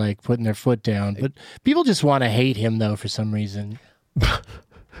finally putting their foot down. But people just want to hate him though for some reason.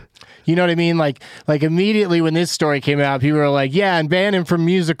 You know what I mean? Like immediately when this story came out, people were like, yeah, and ban him from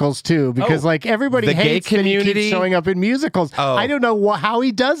musicals too. Because everybody hates that he keeps showing up in musicals. Oh. I don't know how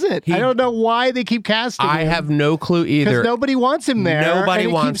he does it. I don't know why they keep casting him. I have no clue either. Because nobody wants him there. Nobody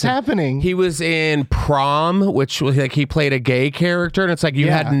and it wants keeps him. happening. He was in Prom, which was he played a gay character. And it's like you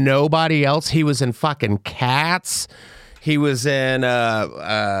had nobody else. He was in fucking Cats. He was in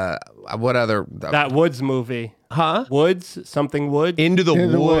what other? That Woods movie. Huh? Woods, something Woods. Into the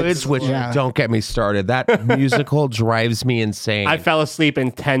Woods, which yeah. don't get me started. That musical drives me insane. I fell asleep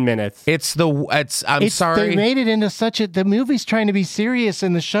in 10 minutes. I'm sorry. They made it into the movie's trying to be serious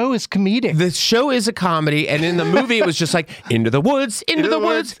and the show is comedic. The show is a comedy, and in the movie, it was just like, into the woods,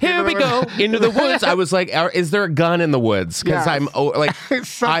 here we go, into the woods. I was like, is there a gun in the woods? Because Yeah. I'm like,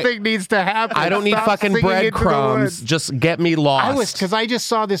 Something needs to happen. I don't need Stop fucking singing Into the breadcrumbs. Woods. Just get me lost. Because I just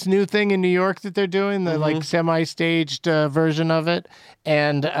saw this new thing in New York that they're doing, the like semi-staged version of it.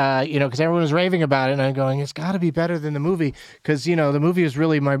 And, because everyone was raving about it, and I'm going, it's got to be better than the movie. Because, the movie was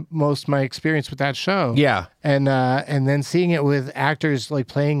really my experience with that show. Yeah. And then seeing it with actors like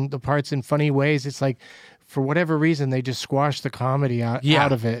playing the parts in funny ways, it's like, for whatever reason, they just squashed the comedy out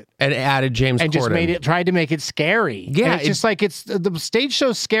of it. And added James And Corden. just tried to make it scary. Yeah, And it's just like the stage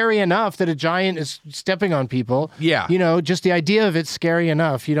show's scary enough that a giant is stepping on people. Yeah. Just the idea of it's scary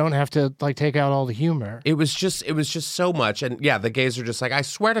enough. You don't have to like take out all the humor. It was just so much. And yeah, the gays are just like, I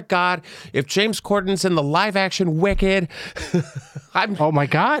swear to God, if James Corden's in the live action Wicked, Oh my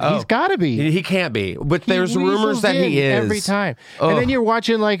God, he's got to be. He can't be. But there's He rumors weasels that he in is. every time. And then you're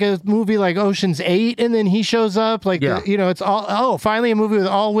watching like a movie like Ocean's 8, and then he shows up like, Yeah. it's all, finally a movie with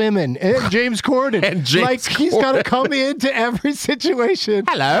all women. And James Corden. And James like, he's got to come into every situation.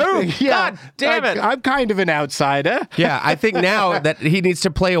 Hello? Yeah. God damn it. I'm kind of an outsider. Yeah, I think now that he needs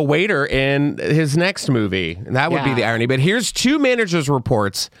to play a waiter in his next movie. That would be Yeah. the irony. But here's two managers'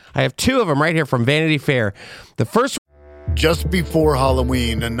 reports. I have two of them right here from Vanity Fair. The first Just before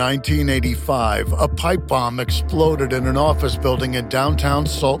Halloween in 1985, a pipe bomb exploded in an office building in downtown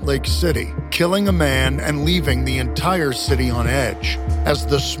Salt Lake City, killing a man and leaving the entire city on edge. As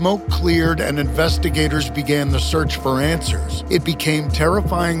the smoke cleared and investigators began the search for answers, it became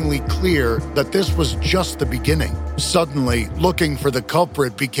terrifyingly clear that this was just the beginning. Suddenly, looking for the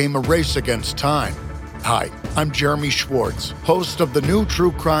culprit became a race against time. Hi, I'm Jeremy Schwartz, host of the new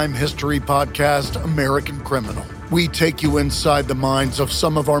true crime history podcast, American Criminal. We take you inside the minds of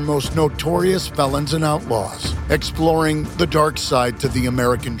some of our most notorious felons and outlaws, exploring the dark side to the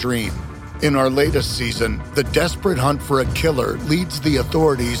American dream. In our latest season, the desperate hunt for a killer leads the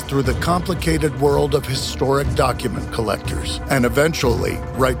authorities through the complicated world of historic document collectors, and eventually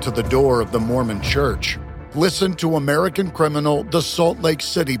right to the door of the Mormon Church. Listen to American Criminal: The Salt Lake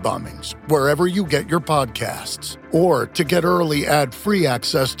City Bombings wherever you get your podcasts. Or to get early ad-free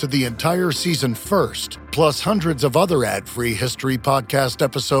access to the entire season first, plus hundreds of other ad-free history podcast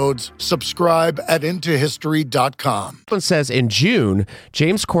episodes, subscribe at intohistory.com. one says in June,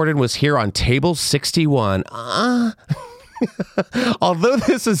 James Corden was here on table 61. Although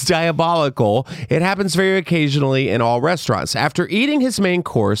this is diabolical, it happens very occasionally in all restaurants. After eating his main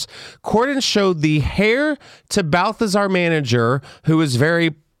course, Corden showed the hair to Balthazar manager, who was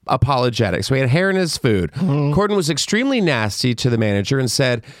very apologetic. So he had hair in his food. Corden was extremely nasty to the manager and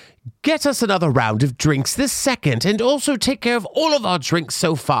said, "Get us another round of drinks this second, and also take care of all of our drinks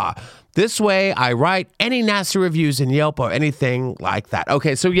so far. This way, I write any nasty reviews in Yelp or anything like that."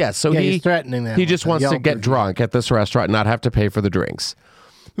 Okay, so yes, so he's threatening them He with just the wants to Yelp get review. drunk at this restaurant and not have to pay for the drinks.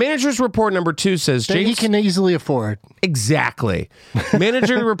 Manager's report number 2 says That he James... can easily afford. Exactly.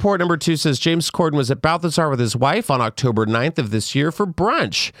 Manager report number 2 says James Corden was at Balthazar with his wife on October 9th of this year for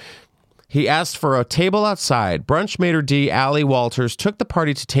brunch. He asked for a table outside. Brunch maitre d' Allie Walters took the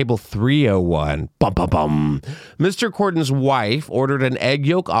party to table 301. Bum, bum, bum. Mr. Corden's wife ordered an egg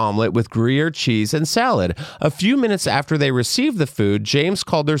yolk omelet with Gruyere cheese and salad. A few minutes after they received the food, James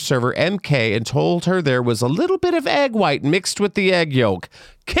called their server MK and told her there was a little bit of egg white mixed with the egg yolk.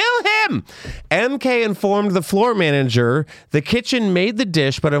 Kill him! MK informed the floor manager the kitchen made the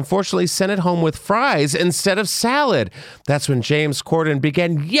dish, but unfortunately sent it home with fries instead of salad. That's when James Corden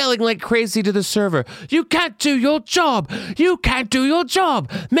began yelling like crazy to the server, "You can't do your job! You can't do your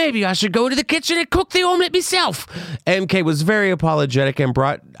job! Maybe I should go into the kitchen and cook the omelet myself!" MK was very apologetic and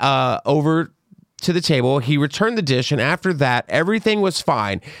brought over to the table. He returned the dish, and after that, everything was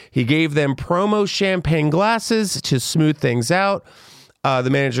fine. He gave them promo champagne glasses to smooth things out.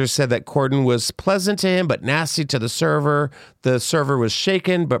 The manager said that Corden was pleasant to him, but nasty to the server. The server was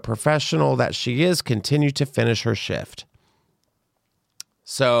shaken, but professional that she is, continued to finish her shift.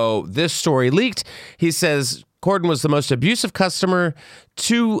 So this story leaked. He says Corden was the most abusive customer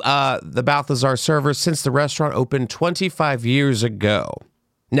to the Balthazar server since the restaurant opened 25 years ago.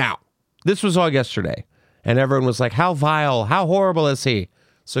 Now, this was all yesterday, and everyone was like, how vile, how horrible is he?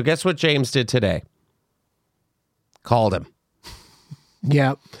 So guess what James did today? Called him.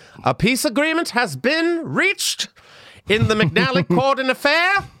 Yep. A peace agreement has been reached in the McNally Corden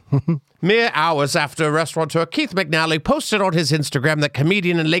affair. Mere hours after restaurateur Keith McNally posted on his Instagram that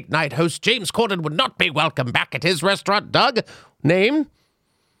comedian and late-night host James Corden would not be welcome back at his restaurant. Doug, name?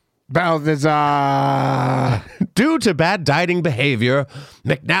 Balthazar. Due to bad dining behavior,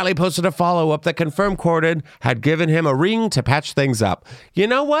 McNally posted a follow-up that confirmed Corden had given him a ring to patch things up. You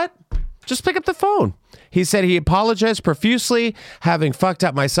know what? Just pick up the phone. He said he apologized profusely, having fucked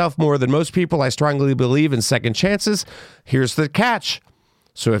up myself more than most people. I strongly believe in second chances. Here's the catch.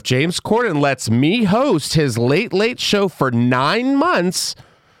 So if James Corden lets me host his late show for 9 months,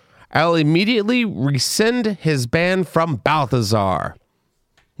 I'll immediately rescind his ban from Balthazar.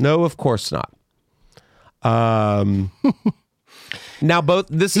 No, of course not. Now, both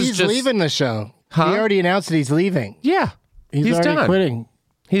this is He's just leaving the show. Huh? He already announced that he's leaving. Yeah, He's already done. quitting.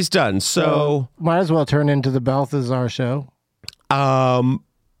 He's done. So Might as well turn into the Balthazar show.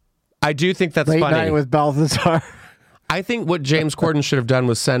 I do think that's Late funny. night with Balthazar. I think what James Corden should have done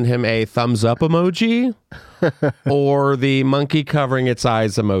was send him a thumbs up emoji or the monkey covering its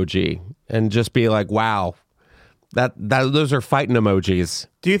eyes emoji and just be like, wow, that those are fighting emojis.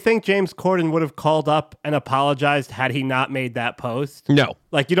 Do you think James Corden would have called up and apologized had he not made that post? No.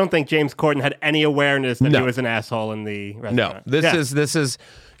 Like, you don't think James Corden had any awareness that No. he was an asshole in the restaurant? No, this is,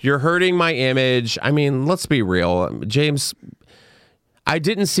 you're hurting my image. I mean, let's be real. James, I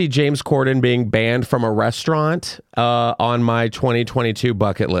didn't see James Corden being banned from a restaurant on my 2022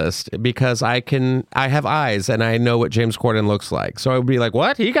 bucket list because I have eyes and I know what James Corden looks like. So I would be like,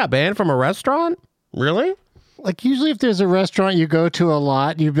 what? He got banned from a restaurant? Really? Like, usually if there's a restaurant you go to a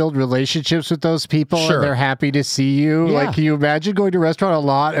lot, you build relationships with those people Sure. and they're happy to see you. Yeah. Like, can you imagine going to a restaurant a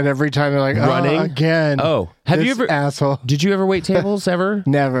lot and every time they're like, Running? oh, again. Oh, have this you ever asshole? Did you ever wait tables ever?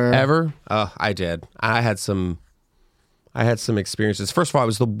 Never. Ever? Oh, I did. I had some experiences. First of all, I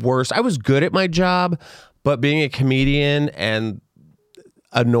was the worst. I was good at my job, but being a comedian and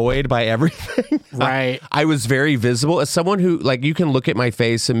annoyed by everything. Right. I was very visible as someone who, like, you can look at my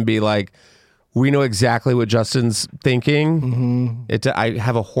face and be like, we know exactly what Justin's thinking. Mm-hmm. I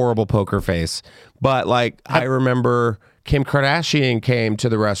have a horrible poker face, but like, I remember Kim Kardashian came to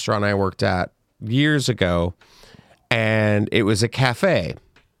the restaurant I worked at years ago, and it was a cafe.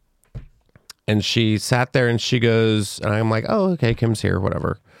 And she sat there and she goes, and I'm like, oh, okay, Kim's here,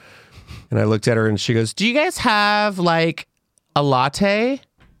 whatever. And I looked at her and she goes, do you guys have like a latte?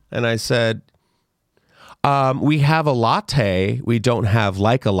 And I said, we have a latte. We don't have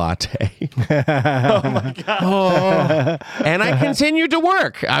like a latte. Oh my God. And I continued to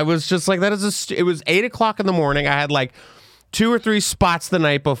work. I was just like, it was 8:00 in the morning. I had like 2 or 3 spots the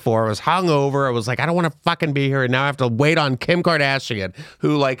night before. I was hungover. I was like, I don't want to fucking be here. And now I have to wait on Kim Kardashian,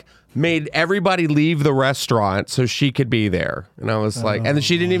 who like made everybody leave the restaurant so she could be there. And I was like, and then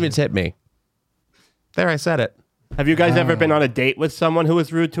she didn't even tip me. There, I said it. Have you guys ever been on a date with someone who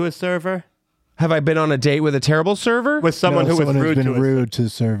was rude to a server? Have I been on a date with a terrible server? With someone who was rude to a server? rude to the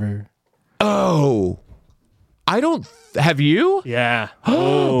server. Oh, I don't. Have you? Yeah.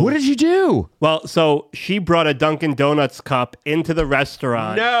 What did you do? Well, so she brought a Dunkin' Donuts cup into the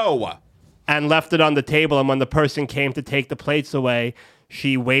restaurant No. and left it on the table. And when the person came to take the plates away,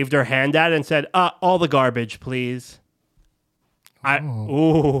 she waved her hand at it and said, all the garbage, please.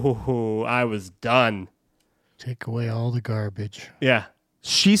 I was done. Take away all the garbage. Yeah.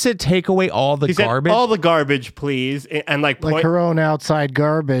 She said, take away all the She garbage. said, all the garbage, please. And like Her own outside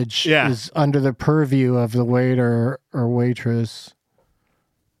garbage Yeah. is under the purview of the waiter or waitress.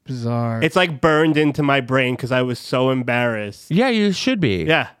 Bizarre. it's like burned into my brain because I was so embarrassed. Yeah, you should be.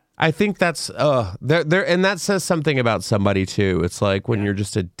 Yeah. I think that's there, and that says something about somebody too. It's like when you're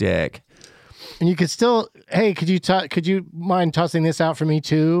just a dick. And you could still, hey, could you mind tossing this out for me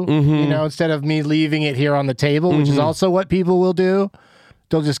too? Mm-hmm. You know, instead of me leaving it here on the table, which is also what people will do.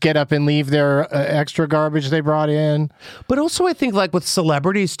 They'll just get up and leave their extra garbage they brought in. But also, I think like with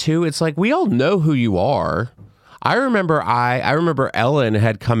celebrities too, it's like we all know who you are. I remember Ellen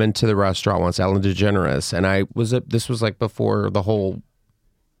had come into the restaurant once, Ellen DeGeneres, and this was like before the whole,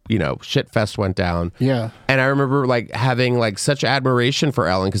 shit fest went down. Yeah. And I remember like having like such admiration for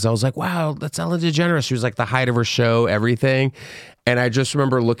Ellen because I was like, wow, that's Ellen DeGeneres. She was like the height of her show, everything. And I just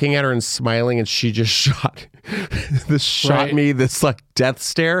remember looking at her and smiling, and she just shot me this like death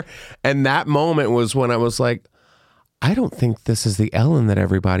stare. And that moment was when I was like, I don't think this is the Ellen that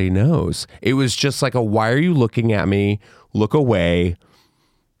everybody knows. It was just like why are you looking at me? Look away,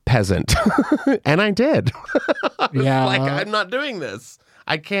 peasant. And I did. Yeah. Like, I'm not doing this.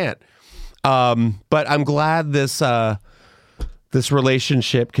 I can't. But I'm glad this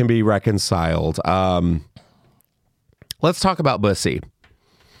relationship can be reconciled. Let's talk about Bussi.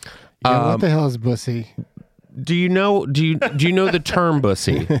 Yeah, what the hell is Bussi? Do you know the term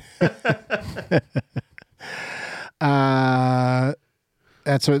Bussi?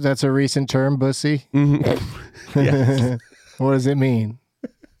 That's a recent term, Bussi. Yes. What does it mean?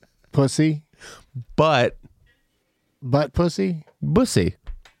 Pussy? Butt Pussy? Bussi.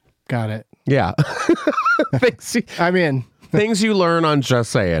 Got it. Yeah. I'm in. Things you learn on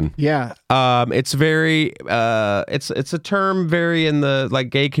Just Saying. Yeah. It's very it's a term very in the like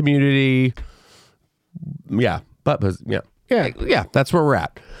gay community. Yeah. But yeah. Yeah, that's where we're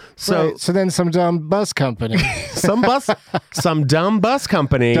at. So Right. So then some dumb bus company some dumb bus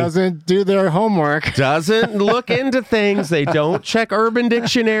company doesn't do their homework. doesn't look into things. They don't check Urban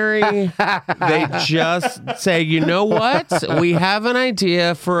Dictionary. They just say, you know what? We have an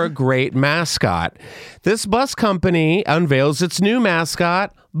idea for a great mascot. This bus company unveils its new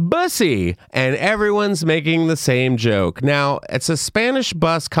mascot, Bussi, and everyone's making the same joke. Now, it's a Spanish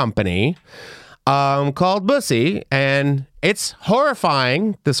bus company called Bussi, and it's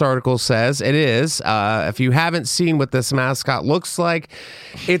horrifying, this article says. It is. If you haven't seen what this mascot looks like,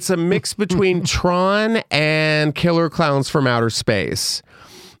 it's a mix between Tron and Killer Clowns from Outer Space.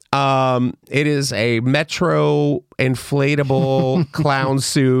 It is a Metro inflatable clown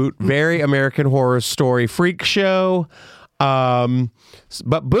suit, very American Horror Story freak show.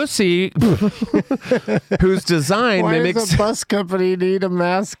 But Bussi, whose design Why mimics does a bus company need a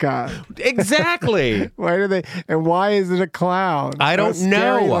mascot? exactly. Why do they? And why is it a clown? I don't a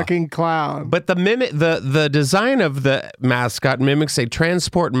scary know. looking clown. But the design of the mascot mimics a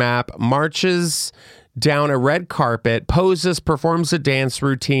transport map, marches down a red carpet, poses, performs a dance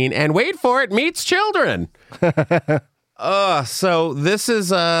routine, and wait for it, meets children. So this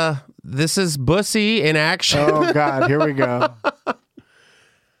is Bussi in action. Oh God, here we go.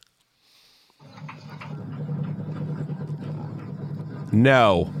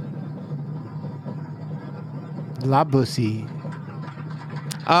 No. La Bussi.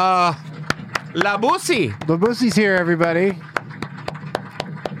 La Bussi. The Bussi's here, everybody.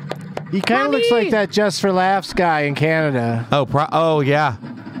 He kind of looks Mommy. like that Just for Laughs guy in Canada. Oh yeah.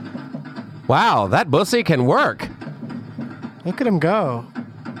 Wow, that Bussi can work. Look at him go.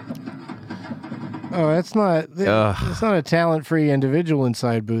 Oh, that's not a talent-free individual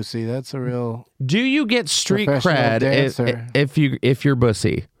inside Bussi. That's a real. Do you get street Professional cred dancer. if you're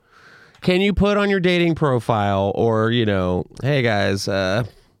Bussi? Can you put on your dating profile, or hey guys,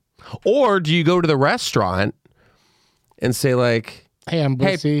 or do you go to the restaurant and say like, Hey, I'm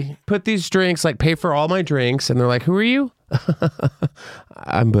Bussi. hey, put these drinks, like pay for all my drinks, and they're like, who are you?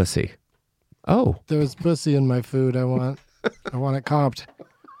 I'm Bussi. Oh, There was Bussi in my food. I want it comped.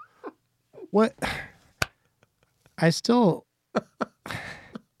 What? I still.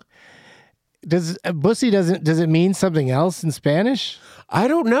 Does it mean something else in Spanish? I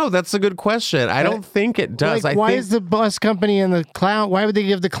don't know. That's a good question. I don't think it does. Like, why is the bus company and the clown? Why would they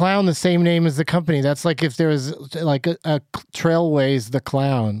give the clown the same name as the company? That's like if there was like a Trailways the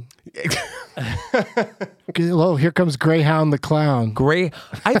clown. Oh, here comes Greyhound the clown.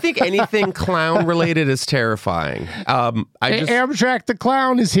 I think anything clown related is terrifying. Amtrak the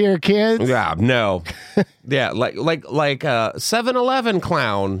clown is here, kids. Yeah, no. Yeah, like 7-Eleven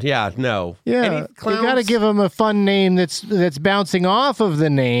clown. Yeah, no. Yeah, Any you clowns? got to give him a fun name that's bouncing off of the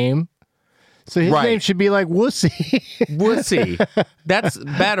name. So his Right. name should be like Wussy. Wussy. That's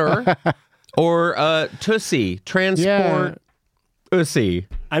better. Or Tussie. Transport Ussy.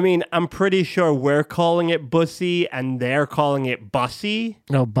 I mean, I'm pretty sure we're calling it Bussi and they're calling it Bussi.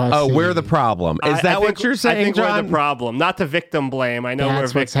 No, Bussi. Oh, we're the problem. Is I that think- what you're saying, I think John? we're the problem. Not to victim blame. I know we're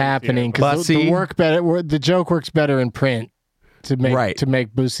That's victims what's happening. here. Because Bussi. the joke works better in print to make Right.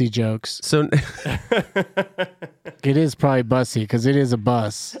 Bussi jokes. So, It is probably Bussi because it is a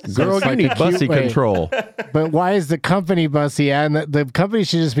bus. So girl, it's you like need a cute Bussi way. control. But why is the company Bussi? And the company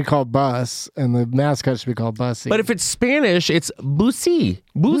should just be called Bus, and the mascot should be called Bussi. But if it's Spanish, it's Bussi.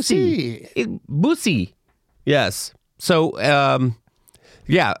 Bussi. Bussi. Yes. So,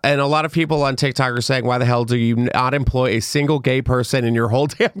 yeah, and a lot of people on TikTok are saying, why the hell do you not employ a single gay person in your whole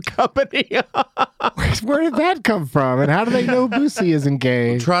damn company? Where did that come from? And how do they know Bussi isn't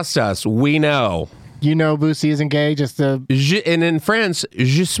gay? Trust us, we know. You know Bussi isn't gay, just the... And in France,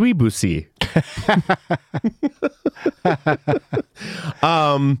 je suis Bussi.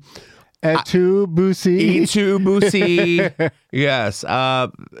 Et tu, Bussi? E2 Bussi. Yes.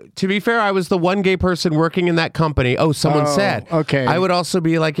 To be fair, I was the one gay person working in that company. Oh, someone said. okay. I would also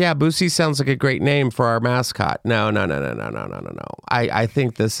be like, yeah, Bussi sounds like a great name for our mascot. No. I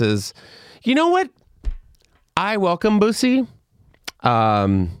think this is, you know what? I welcome Bussi.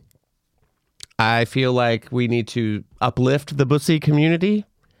 I feel like we need to uplift the Bussi community.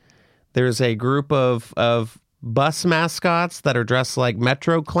 There's a group of bus mascots that are dressed like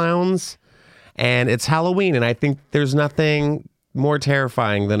Metro clowns. And it's Halloween, and I think there's nothing more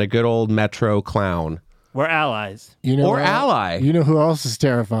terrifying than a good old Metro clown. We're allies. Or ally. You know who else is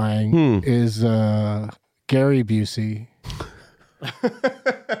terrifying? Is Gary Busey.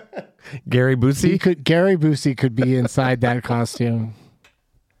 Gary Bussi? Gary Busey could be inside that costume.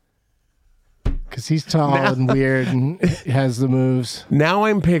 Because he's tall and weird and has the moves. Now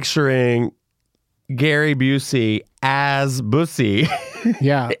I'm picturing Gary Busey as Bussi.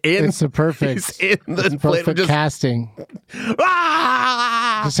 Yeah, it's a perfect, perfect casting.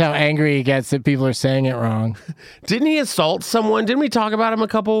 Ah! Just how angry he gets that people are saying it wrong. Didn't he assault someone? Didn't we talk about him a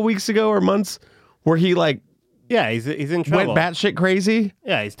couple of weeks ago or months where he Yeah, he's in trouble. went batshit crazy?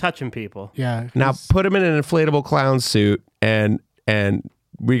 Yeah, he's touching people. Yeah. Now put him in an inflatable clown suit and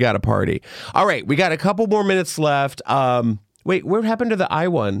we got a party. All right, we got a couple more minutes left. Wait, what happened to the eye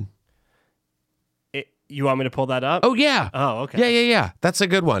one? You want me to pull that up? Oh yeah. Oh, okay. Yeah. That's a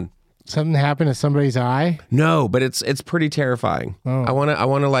good one. Something happened to somebody's eye? No, but it's pretty terrifying. Oh. I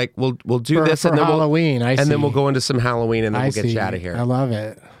wanna like we'll do For this and then Halloween. then we'll go into some Halloween and then we'll get you out of here. I love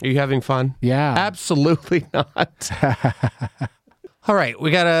it. Are you having fun? Yeah. Absolutely not. All right, we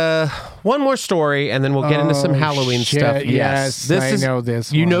got one more story, and then we'll get into some Halloween shit, stuff. Yes, I know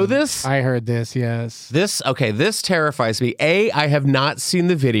this. You one. know this? I heard this. Yes. This terrifies me. I have not seen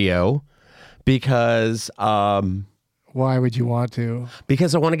the video because Why would you want to?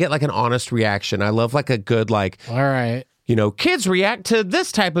 I want to get like an honest reaction. I love like a good All right. kids react to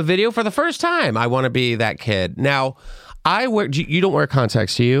this type of video for the first time. I want to be that kid. Now, you don't wear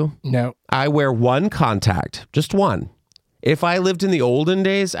contacts, do you? No. I wear one contact, just one. If I lived in the olden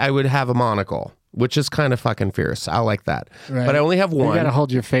days, I would have a monocle, which is kind of fucking fierce. I like that. Right. But I only have one. You got to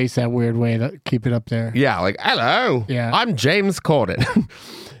hold your face that weird way to keep it up there. Yeah, like, hello. Yeah. I'm James Corden.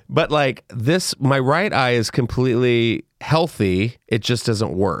 But like my right eye is completely healthy. It just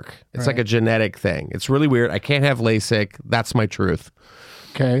doesn't work. It's like a genetic thing. It's really weird. I can't have LASIK. That's my truth.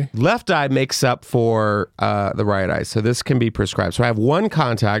 Okay. Left eye makes up for the right eye. So this can be prescribed. So I have one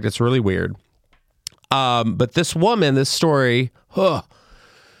contact. It's really weird. But this story, the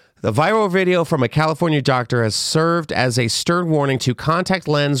viral video from a California doctor has served as a stern warning to contact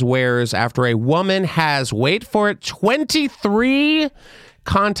lens wearers after a woman has, wait for it, 23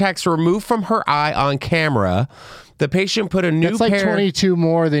 contacts removed from her eye on camera. The patient put a new That's like 22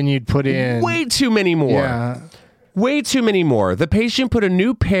 more than you'd put in. Way too many more. Yeah. Way too many more. The patient put a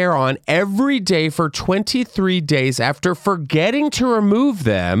new pair on every day for 23 days after forgetting to remove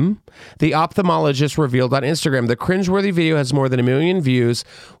them, the ophthalmologist revealed on Instagram. The cringeworthy video has more than 1 million views,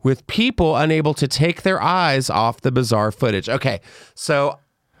 with people unable to take their eyes off the bizarre footage. Okay, so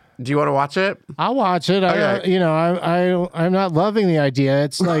do you want to watch it? I'll watch it. Okay. I'm not loving the idea.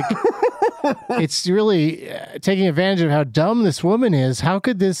 It's like, it's really taking advantage of how dumb this woman is. How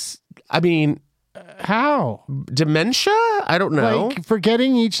could this... I mean... How? Dementia? I don't know. Like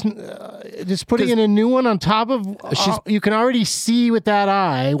forgetting just putting in a new one on top of, you can already see with that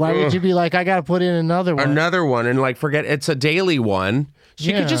eye. Why would you be like, I got to put in another one? Another one and like forget it's a daily one.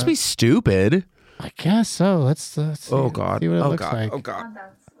 She could just be stupid. I guess so. Let's see, oh God. see what it oh looks God. like. Oh God.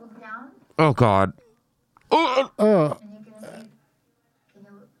 Look down. Oh God. Oh. Oh, And you're gonna see. Can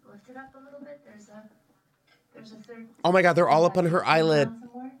you lift it up a little bit? There's a third. Oh my God, they're all up on her eyelid. Down some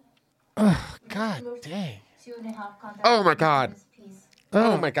more. God dang. 2.5 contacts. Oh my God. This piece.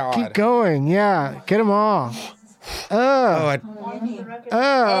 Oh my God. Keep going. Yeah. Get them all. Oh, Oh. Almost the record.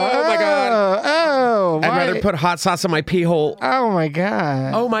 Oh my God. Oh. I'd Why- rather put hot sauce in my pee hole. Oh my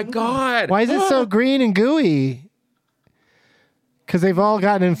God. Oh my God. Why is it so green and gooey? Because they've all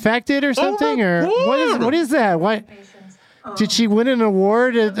gotten infected or something? my Or God. what is that? Why did she win an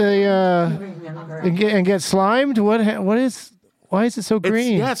award at the and get slimed? Why is it so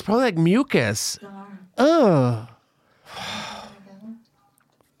green? It's probably like mucus. Ugh.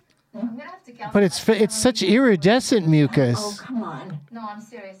 I'm gonna have to count. But it's such iridescent mucus. Oh, come on. No, I'm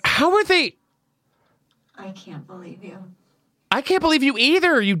serious. How are they? I can't believe you. I can't believe you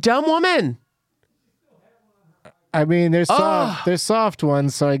either, you dumb woman. I mean, there's soft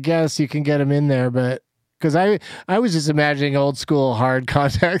ones, so I guess you can get them in there, but because I was just imagining old school hard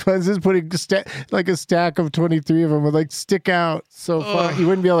contact lenses, putting like a stack of 23 of them would like stick out so far you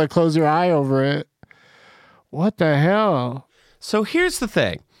wouldn't be able to close your eye over it. What the hell? So here's the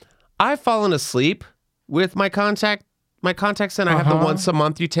thing. I've fallen asleep with my contacts in. I have the once a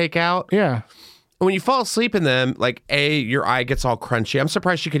month you take out. Yeah. And when you fall asleep in them, like your eye gets all crunchy. I'm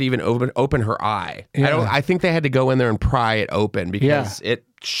surprised she could even open her eye. Yeah. I think they had to go in there and pry it open because it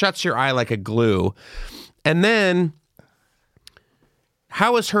shuts your eye like a glue. And then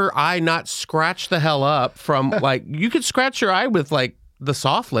how is her eye not scratched the hell up from like you could scratch your eye with like the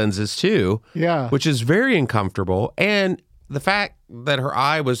soft lenses too. Yeah. Which is very uncomfortable. And the fact that her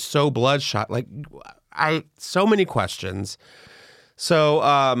eye was so bloodshot, like so many questions. So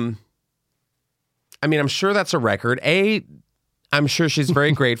I mean, I'm sure that's a record. A, I'm sure she's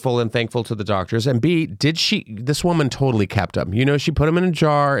very grateful and thankful to the doctors. And B, this woman totally kept him. You know, she put him in a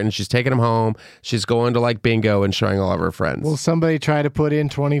jar and she's taking him home. She's going to like bingo and showing all of her friends. Will somebody try to put in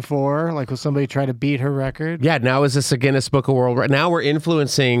 24? Like, will somebody try to beat her record? Yeah, now is this a Guinness Book of World Records? Now we're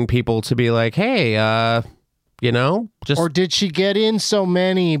influencing people to be like, hey, you know, just... Or did she get in so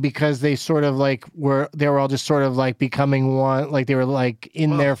many because they sort of like they were all just sort of like becoming one, like they were like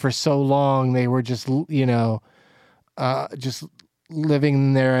in there for so long, they were just, you know, just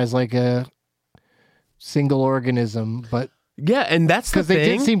living there as like a single organism, but yeah, and that's the thing. Because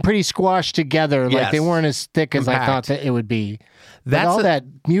they did seem pretty squashed together, like Yes. they weren't as thick as Compact. I thought that it would be. That's But all that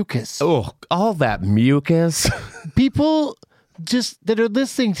mucus. Oh, all that mucus. People just that are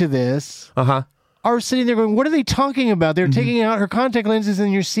listening to this are sitting there going, what are they talking about? They're taking out her contact lenses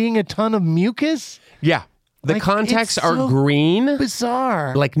and you're seeing a ton of mucus? Yeah. The Like, contacts it's are so green,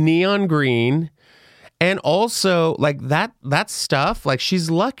 Bizarre. like neon green. And also, like that stuff, like she's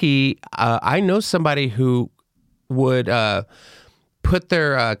lucky. I know somebody who would put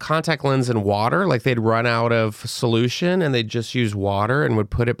their contact lens in water, like they'd run out of solution and they'd just use water and would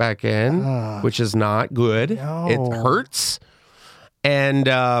put it back in, which is not good. No. It hurts. And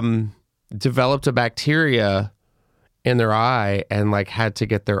developed a bacteria in their eye and like had to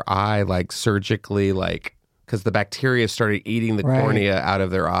get their eye like surgically like because the bacteria started eating the cornea out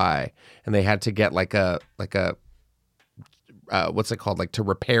of their eye, and they had to get like a what's it called? Like to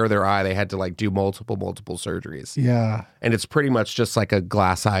repair their eye, they had to like do multiple surgeries. Yeah. And it's pretty much just like a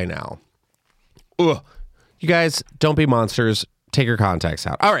glass eye now. Ugh. You guys, don't be monsters. Take your contacts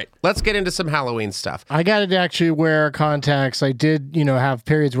out. All right, let's get into some Halloween stuff. I got to actually wear contacts. I did, have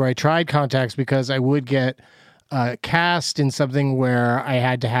periods where I tried contacts because I would get cast in something where I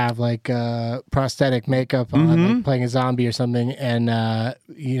had to have like prosthetic makeup on, like playing a zombie or something, and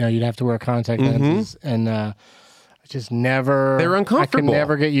you'd have to wear contact lenses, and I just never. They're uncomfortable. I could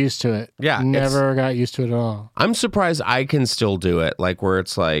never get used to it. Yeah, never got used to it at all. I'm surprised I can still do it. Like where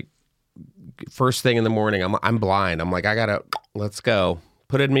it's like first thing in the morning, I'm blind. I'm like, let's go.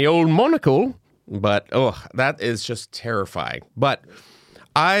 Put it in me old monocle. But that is just terrifying. But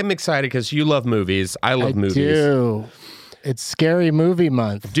I'm excited because you love movies. I love movies. I do. It's Scary Movie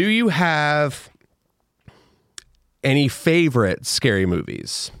Month. Do you have any favorite scary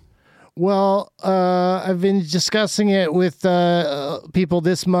movies? Well, I've been discussing it with people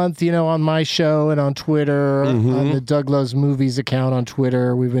this month, on my show and on Twitter, on the Doug Loves Movies account on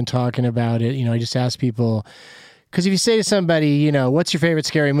Twitter. We've been talking about it. I just ask people, because if you say to somebody, what's your favorite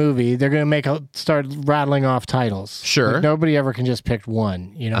scary movie, they're going to start rattling off titles. Sure. Like, nobody ever can just pick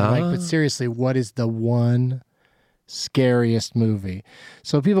one, but seriously, what is the one scariest movie?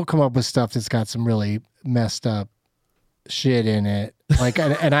 So people come up with stuff that's got some really messed up shit in it. Like,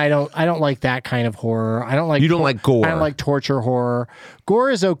 and I don't like that kind of horror. I don't like. You don't like gore. I don't like torture horror. Gore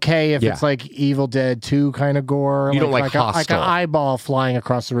is okay if it's like Evil Dead 2 kind of gore. You don't like Hostel. Like an eyeball flying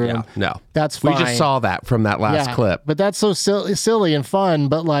across the room. Yeah, no, that's fine. We just saw that from that last clip. But that's so silly and fun.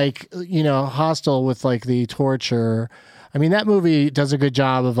 But like, Hostel with like the torture. I mean, that movie does a good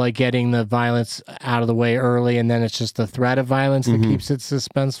job of like getting the violence out of the way early, and then it's just the threat of violence that keeps it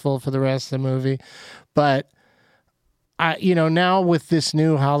suspenseful for the rest of the movie. But now with this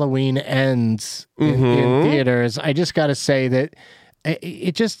new Halloween Ends in theaters, I just got to say that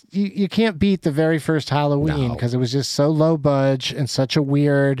it just, you can't beat the very first Halloween because it was just so low budge and such a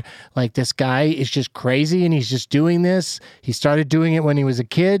weird, like this guy is just crazy and he's just doing this. He started doing it when he was a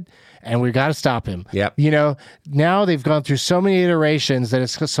kid and we got to stop him. Yep. Now they've gone through so many iterations that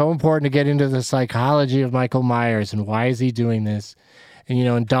it's so important to get into the psychology of Michael Myers and why is he doing this? And,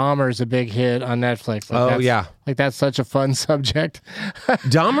 and Dahmer's a big hit on Netflix. Like, that's such a fun subject.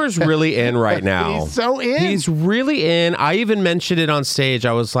 Dahmer's really in right now. He's so in. He's really in. I even mentioned it on stage.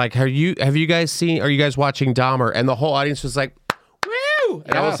 I was like, are you guys watching Dahmer? And the whole audience was like, woo!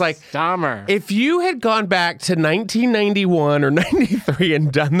 And I was like, Dahmer. If you had gone back to 1991 or 93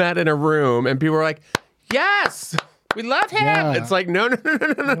 and done that in a room and people were like, yes! We love him. Yeah. It's like, no.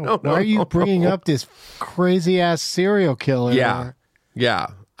 Why are you bringing up this crazy-ass serial killer? Yeah.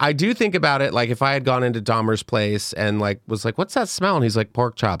 I do think about it, like if I had gone into Dahmer's place and like was like, what's that smell? And he's like,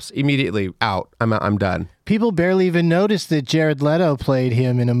 pork chops. Immediately out. I'm done. People barely even noticed that Jared Leto played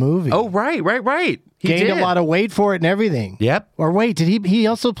him in a movie. Oh, right. He gained did a lot of weight for it and everything. Yep. Or wait, did he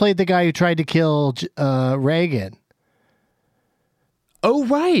also played the guy who tried to kill Reagan? Oh,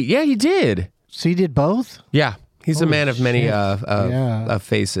 right. Yeah, he did. So he did both? Yeah. He's a man of many Yeah.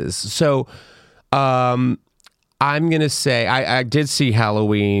 faces. So I'm going to say I did see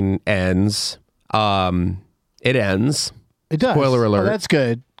Halloween Ends. It ends. It does. Spoiler alert. Oh, that's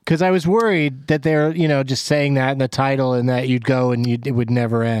good. Because I was worried that they're, just saying that in the title and that you'd go and it would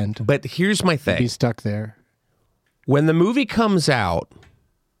never end. But here's my Be thing. stuck there. When the movie comes out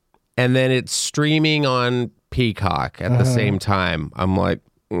and then it's streaming on Peacock at the same time, I'm like,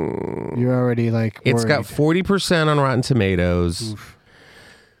 You're already like worried. it's got 40% on Rotten Tomatoes. Oof.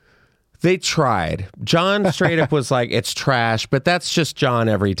 They tried. John straight up was like, it's trash, but that's just John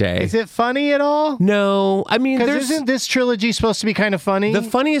every day. Is it funny at all? No, I mean, Because isn't this trilogy supposed to be kind of funny? the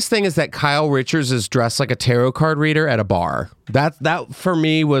funniest thing is that Kyle Richards is dressed like a tarot card reader at a bar. That for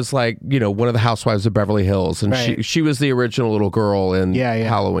me was like, one of the housewives of Beverly Hills, and Right. she was the original little girl in Yeah.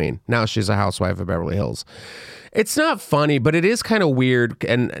 Halloween. Now she's a housewife of Beverly Hills. It's not funny, but it is kind of weird,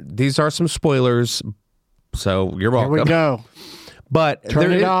 and these are some spoilers, so you're welcome. Here we go. But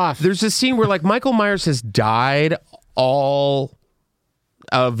Turn it off. There's a scene where like Michael Myers has died all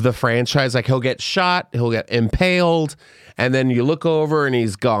of the franchise. Like he'll get shot, he'll get impaled, and then you look over and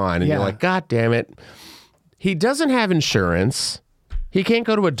he's gone. And Yeah. you're like, God damn it. He doesn't have insurance. He can't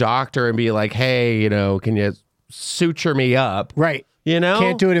go to a doctor and be like, hey, can you suture me up? Right. You know?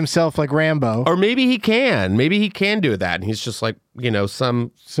 Can't do it himself like Rambo. Or maybe he can. Maybe he can do that. And he's just like,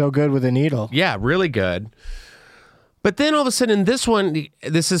 So good with a needle. yeah, really good. But then all of a sudden, this one,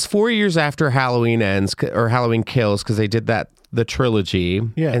 this is 4 years after Halloween Ends or Halloween Kills, because they did the trilogy.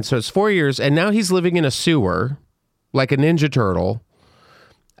 Yeah. And so it's 4 years, and now he's living in a sewer, like a Ninja Turtle.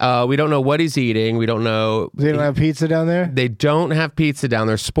 We don't know what he's eating. We don't know. They don't have pizza down there? They don't have pizza down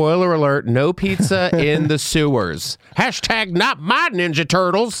there. Spoiler alert, no pizza in the sewers. Hashtag not my Ninja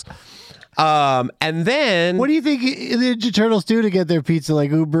Turtles. And then... What do you think the Ninja Turtles do to get their pizza?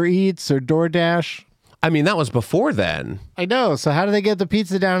 Like Uber Eats or DoorDash? I mean, that was before then. I know. So how do they get the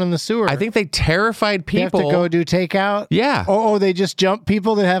pizza down in the sewer? I think they terrified they have people. to go do takeout? Yeah. Oh, they just jump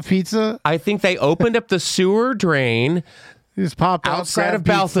people that have pizza? I think they opened up the sewer drain They just pop out, outside grab of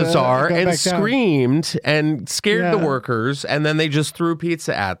pizza, Balthazar go and back down. screamed and scared the Yeah. workers, and then they just threw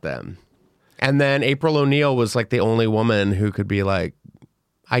pizza at them. And then April O'Neil was like the only woman who could be like,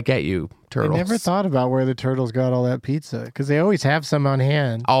 I get you, I turtles. never thought about where the turtles got all that pizza because they always have some on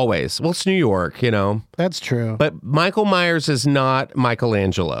hand. Always. Well, it's New York, That's true. But Michael Myers is not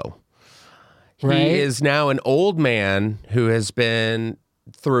Michelangelo. Right. He is now an old man who has been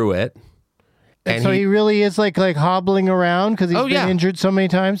through it. And so he really is like hobbling around because he's Oh, been yeah. injured so many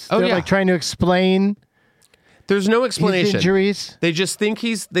times. Oh, They're yeah. like trying to explain There's no his explanation. injuries. They just think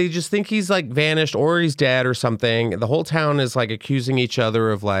he's like vanished or he's dead or something. The whole town is like accusing each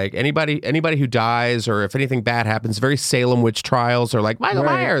other of like anybody who dies or if anything bad happens. Very Salem witch trials are like Michael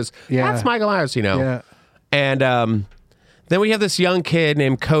Right. Myers. Yeah. That's Michael Myers, Yeah. And then we have this young kid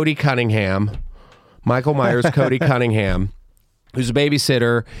named Cody Cunningham, Michael Myers, Cody Cunningham, who's a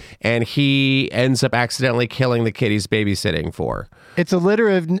babysitter, and he ends up accidentally killing the kid he's babysitting for. It's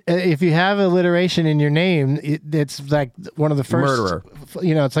if you have alliteration in your name, it's like one of the first Murderer.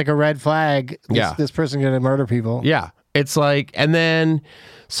 It's like a red flag. This person going to murder people. Yeah. It's like, and then,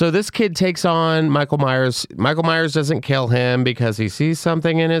 so this kid takes on Michael Myers. Michael Myers doesn't kill him because he sees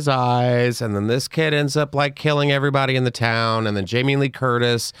something in his eyes. And then this kid ends up like killing everybody in the town. And then Jamie Lee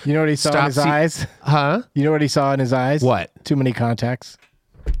Curtis. You know what he saw in his eyes? Huh? You know what he saw in his eyes? What? Too many contacts.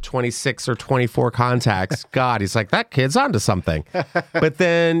 26 or 24 contacts. God, he's like, that kid's onto something. But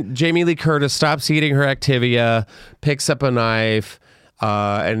then Jamie Lee Curtis stops eating her Activia, picks up a knife,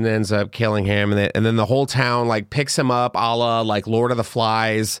 and ends up killing him. And then the whole town like picks him up a la like Lord of the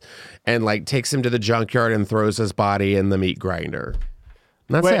Flies and like takes him to the junkyard and throws his body in the meat grinder.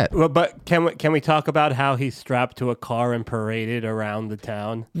 And that's it. Well, but can we talk about how he's strapped to a car and paraded around the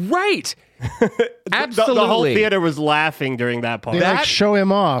town? Right. Absolutely. The whole theater was laughing during that part. They like show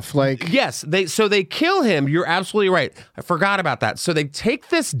him off. Like Yes, they kill him. You're absolutely right. I forgot about that. So they take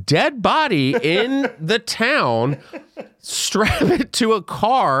this dead body in the town, strap it to a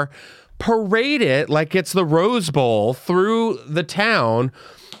car, parade it like it's the Rose Bowl through the town,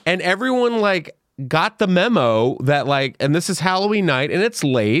 and everyone like got the memo that like, and this is Halloween night and it's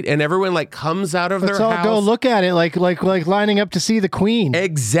late and everyone like comes out of let's their all house. go look at it. Like lining up to see the Queen.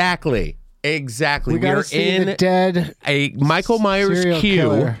 Exactly. We gotta We're see in the dead a Michael Myers serial queue.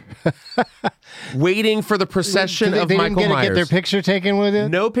 killer. Waiting for the procession they of didn't Michael get Myers. their picture taken with it.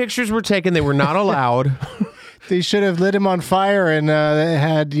 No pictures were taken. They were not allowed. They should have lit him on fire and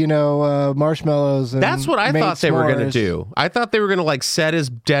had, marshmallows. And That's what I made thought they were going to s'mores. do. I thought they were going to like set his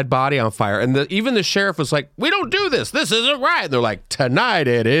dead body on fire. And even the sheriff was like, we don't do this. This isn't right. And they're like, tonight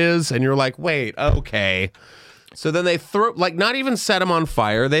it is. And you're like, wait, okay. So then they not even set him on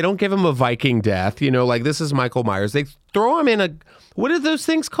fire. They don't give him a Viking death. Like this is Michael Myers. They throw him in what are those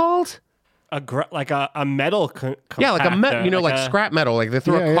things called? Like a metal Yeah, like a compactor, like scrap metal. Like they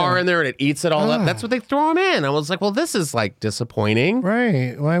throw a car in there and it eats it all up. That's what they throw him in. I was like, well, this is like disappointing.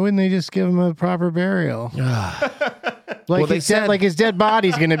 Right. Why wouldn't they just give him a proper burial? Well, they said like his dead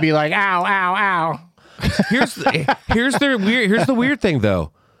body's going to be like, ow, ow, ow. here's the weird thing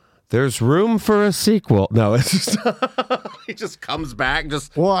though. There's room for a sequel. No, it's just he just comes back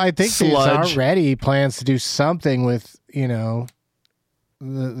just Well, I think sludge. there's already plans to do something with,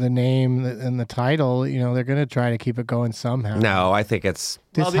 the name and the title. They're going to try to keep it going somehow. No, I think it's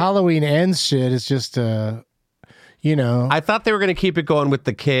This Halloween Ends shit is just I thought they were going to keep it going with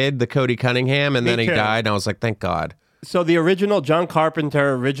the kid, the Cody Cunningham, and then he too. died. And I was like, thank God. So the original John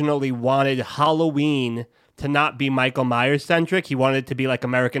Carpenter originally wanted Halloween to not be Michael Myers centric. He wanted it to be like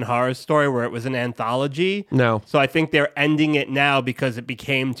American Horror Story, where it was an anthology. No. So I think they're ending it now because it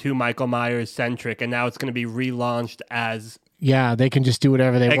became too Michael Myers centric, and now it's going to be relaunched as. Yeah, they can just do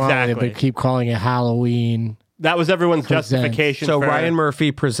whatever they want with it, Exactly. but keep calling it Halloween. That was everyone's Presents. justification. So for, Ryan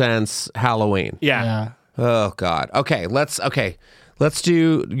Murphy presents Halloween. Yeah. Yeah. Oh God. Okay, let's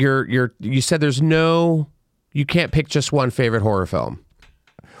do your. You said you can't pick just one favorite horror film.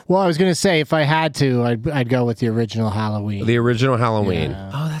 Well, I was going to say, if I had to, I'd go with the original Halloween. The original Halloween.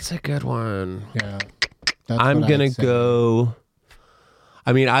 Yeah. Oh, that's a good one. Yeah. That's I'm what gonna I'd say. go.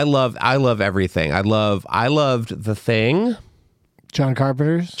 I mean, I love everything. I loved The Thing, John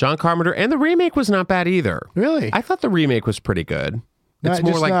Carpenter's? John Carpenter, and the remake was not bad either. Really? I thought the remake was pretty good. It's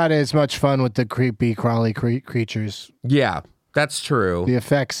more like not as much fun with the creepy, crawly creatures. yeah, that's true. The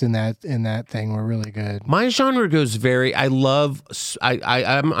effects in that thing were really good. My genre goes very. I'm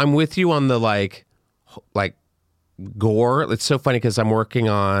with you on the like gore. It's so funny because I'm working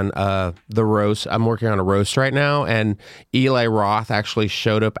on the roast. I'm working on a roast right now, and Eli Roth actually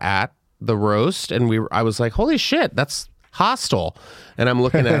showed up at the roast, and I was like, holy shit, that's Hostile. And I'm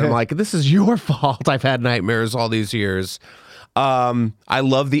looking at him like, this is your fault. I've had nightmares all these years. I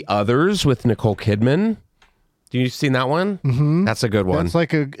love The Others with Nicole Kidman. Do you seen that one? Mm-hmm. That's a good one. It's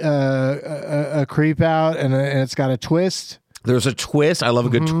like a creep out, and it's got a twist. There's a twist. I love a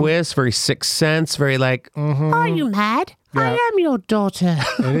good twist. Very Sixth Sense. Very like, are you mad? Yeah. I am your daughter.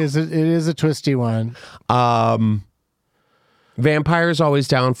 It is a twisty one. Vampire's always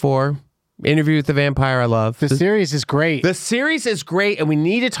down for. Interview with the Vampire, I love. The series is great. The series is great, and we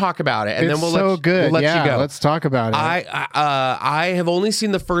need to talk about it. And It's then we'll so good. We'll let you go. Let's talk about it. I have only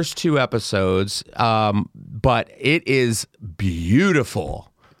seen the first 2 episodes, but it is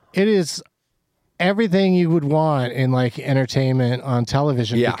beautiful. It is everything you would want in like entertainment on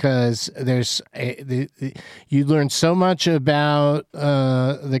television, Yeah. because you learn so much about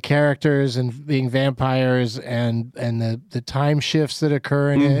the characters and being vampires and the time shifts that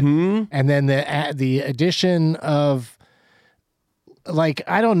occur in it, and then the addition of, like,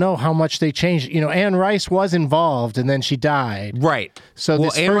 I don't know how much they changed. Anne Rice was involved, and then she died. Right. So Well,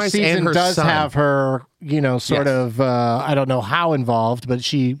 this Anne first Rice and season her does son. have her, sort Yes. of, I don't know how involved, but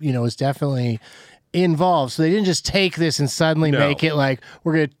she, is definitely involved. So they didn't just take this and suddenly No. make it like,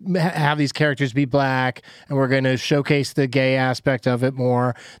 we're going to have these characters be black and we're going to showcase the gay aspect of it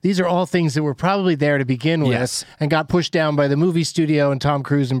more. These are all things that were probably there to begin with, Yes. and got pushed down by the movie studio and Tom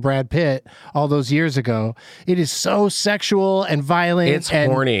Cruise and Brad Pitt all those years ago. It is so sexual and violent. It's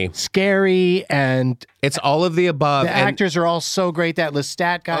and horny. scary, and It's all of the above. the and actors are all so great. That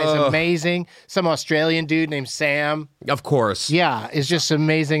Lestat guy is amazing. Some Australian dude named Sam. of course. Yeah, is just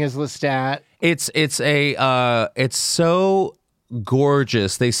amazing as Lestat. It's so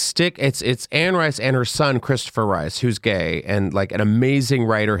gorgeous. It's Anne Rice and her son Christopher Rice, who's gay and like an amazing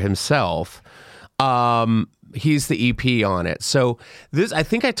writer himself. He's the EP on it. So I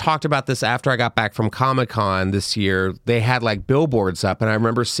think I talked about this after I got back from Comic-Con this year. They had like billboards up, and I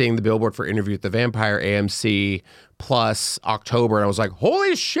remember seeing the billboard for Interview with the Vampire, AMC Plus October, and I was like,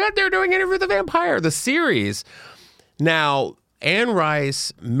 holy shit, they're doing Interview with the Vampire, the series. Now, Anne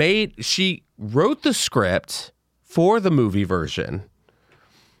Rice she wrote the script for the movie version,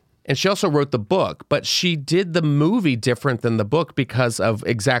 and she also wrote the book, but she did the movie different than the book because of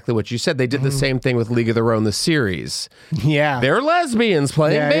exactly what you said. They did the same thing with League of Their Own, the series. Yeah. They're lesbians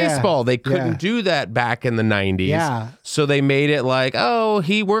playing Yeah, yeah. baseball. They couldn't Yeah. do that back in the 90s. Yeah. So they made it like, oh,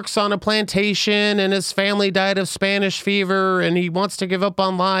 he works on a plantation and his family died of Spanish fever and he wants to give up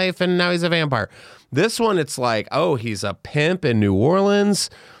on life and now he's a vampire. This one, it's like, oh, he's a pimp in New Orleans.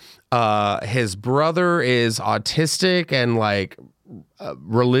 His brother is autistic and like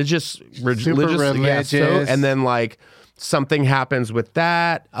religious. Yeah, and then like something happens with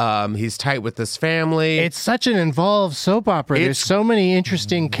that. He's tight with his family. It's such an involved soap opera. There's so many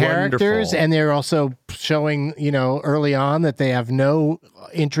interesting characters, wonderful. and they're also showing, early on that they have no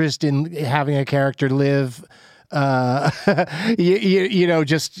interest in having a character live.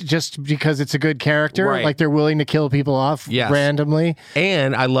 Just because it's a good character, Right. like they're willing to kill people off randomly.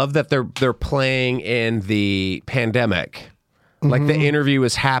 And I love that they're playing in the pandemic. Like the interview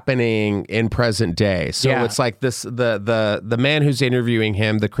is happening in present day. So it's like this the man who's interviewing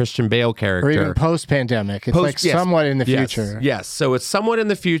him, the Christian Bale character. Or even post-pandemic. It's somewhat in the future. Yes. So it's somewhat in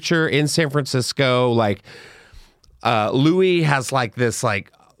the future in San Francisco. Like Louis has like this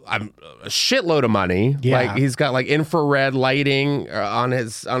like a shitload of money. Yeah. Like he's got like infrared lighting on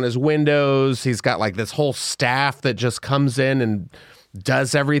his windows. He's got like this whole staff that just comes in and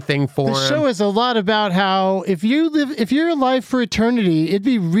does everything for him. The show is a lot about how if you're alive for eternity, it'd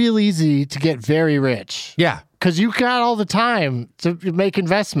be real easy to get very rich. Yeah. Because you got all the time to make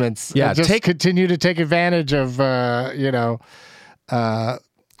investments. Yeah, And just continue to take advantage of,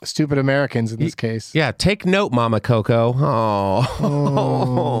 stupid Americans in this case. Yeah, take note, Mama Coco.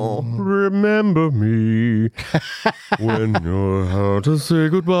 Oh, remember me when you're how to say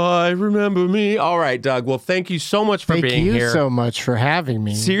goodbye. Remember me. All right, Doug. Well, thank you so much for being here. Thank you so much for having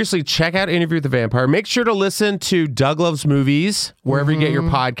me. Seriously, check out Interview with the Vampire. Make sure to listen to Doug Loves Movies wherever you get your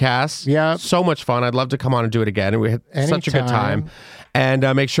podcasts. Yeah, so much fun. I'd love to come on and do it again. We had such a good time. And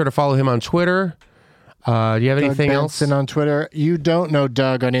make sure to follow him on Twitter. Do you have anything else? Benson on Twitter. You don't know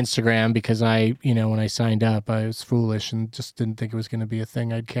Doug on Instagram because when I signed up, I was foolish and just didn't think it was going to be a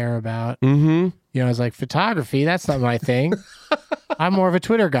thing I'd care about. Mm-hmm. I was like, photography, that's not my thing. I'm more of a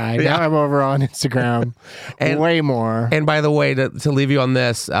Twitter guy. Now I'm over on Instagram way more. And by the way, to leave you on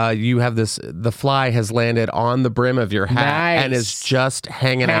this, you have the fly has landed on the brim of your hat and is just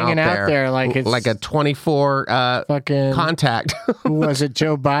hanging out there like it's like a 24 fucking contact. Who was it?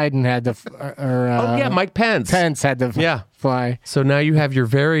 Joe Biden had Mike Pence. Pence had the fly. So now you have your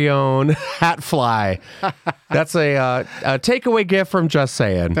very own hat fly. That's a takeaway gift from Just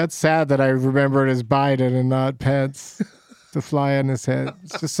Saying. That's sad that I remember it as Biden and not Pence. The fly on his head.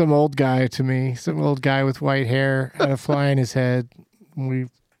 It's just some old guy to me. Some old guy with white hair had a fly on his head. We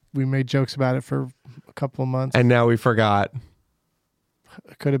made jokes about it for a couple of months. And now we forgot.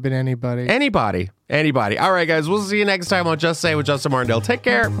 It could have been anybody. Anybody. All right, guys. We'll see you next time on Just Say with Justin Martindale. Take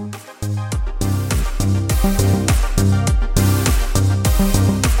care.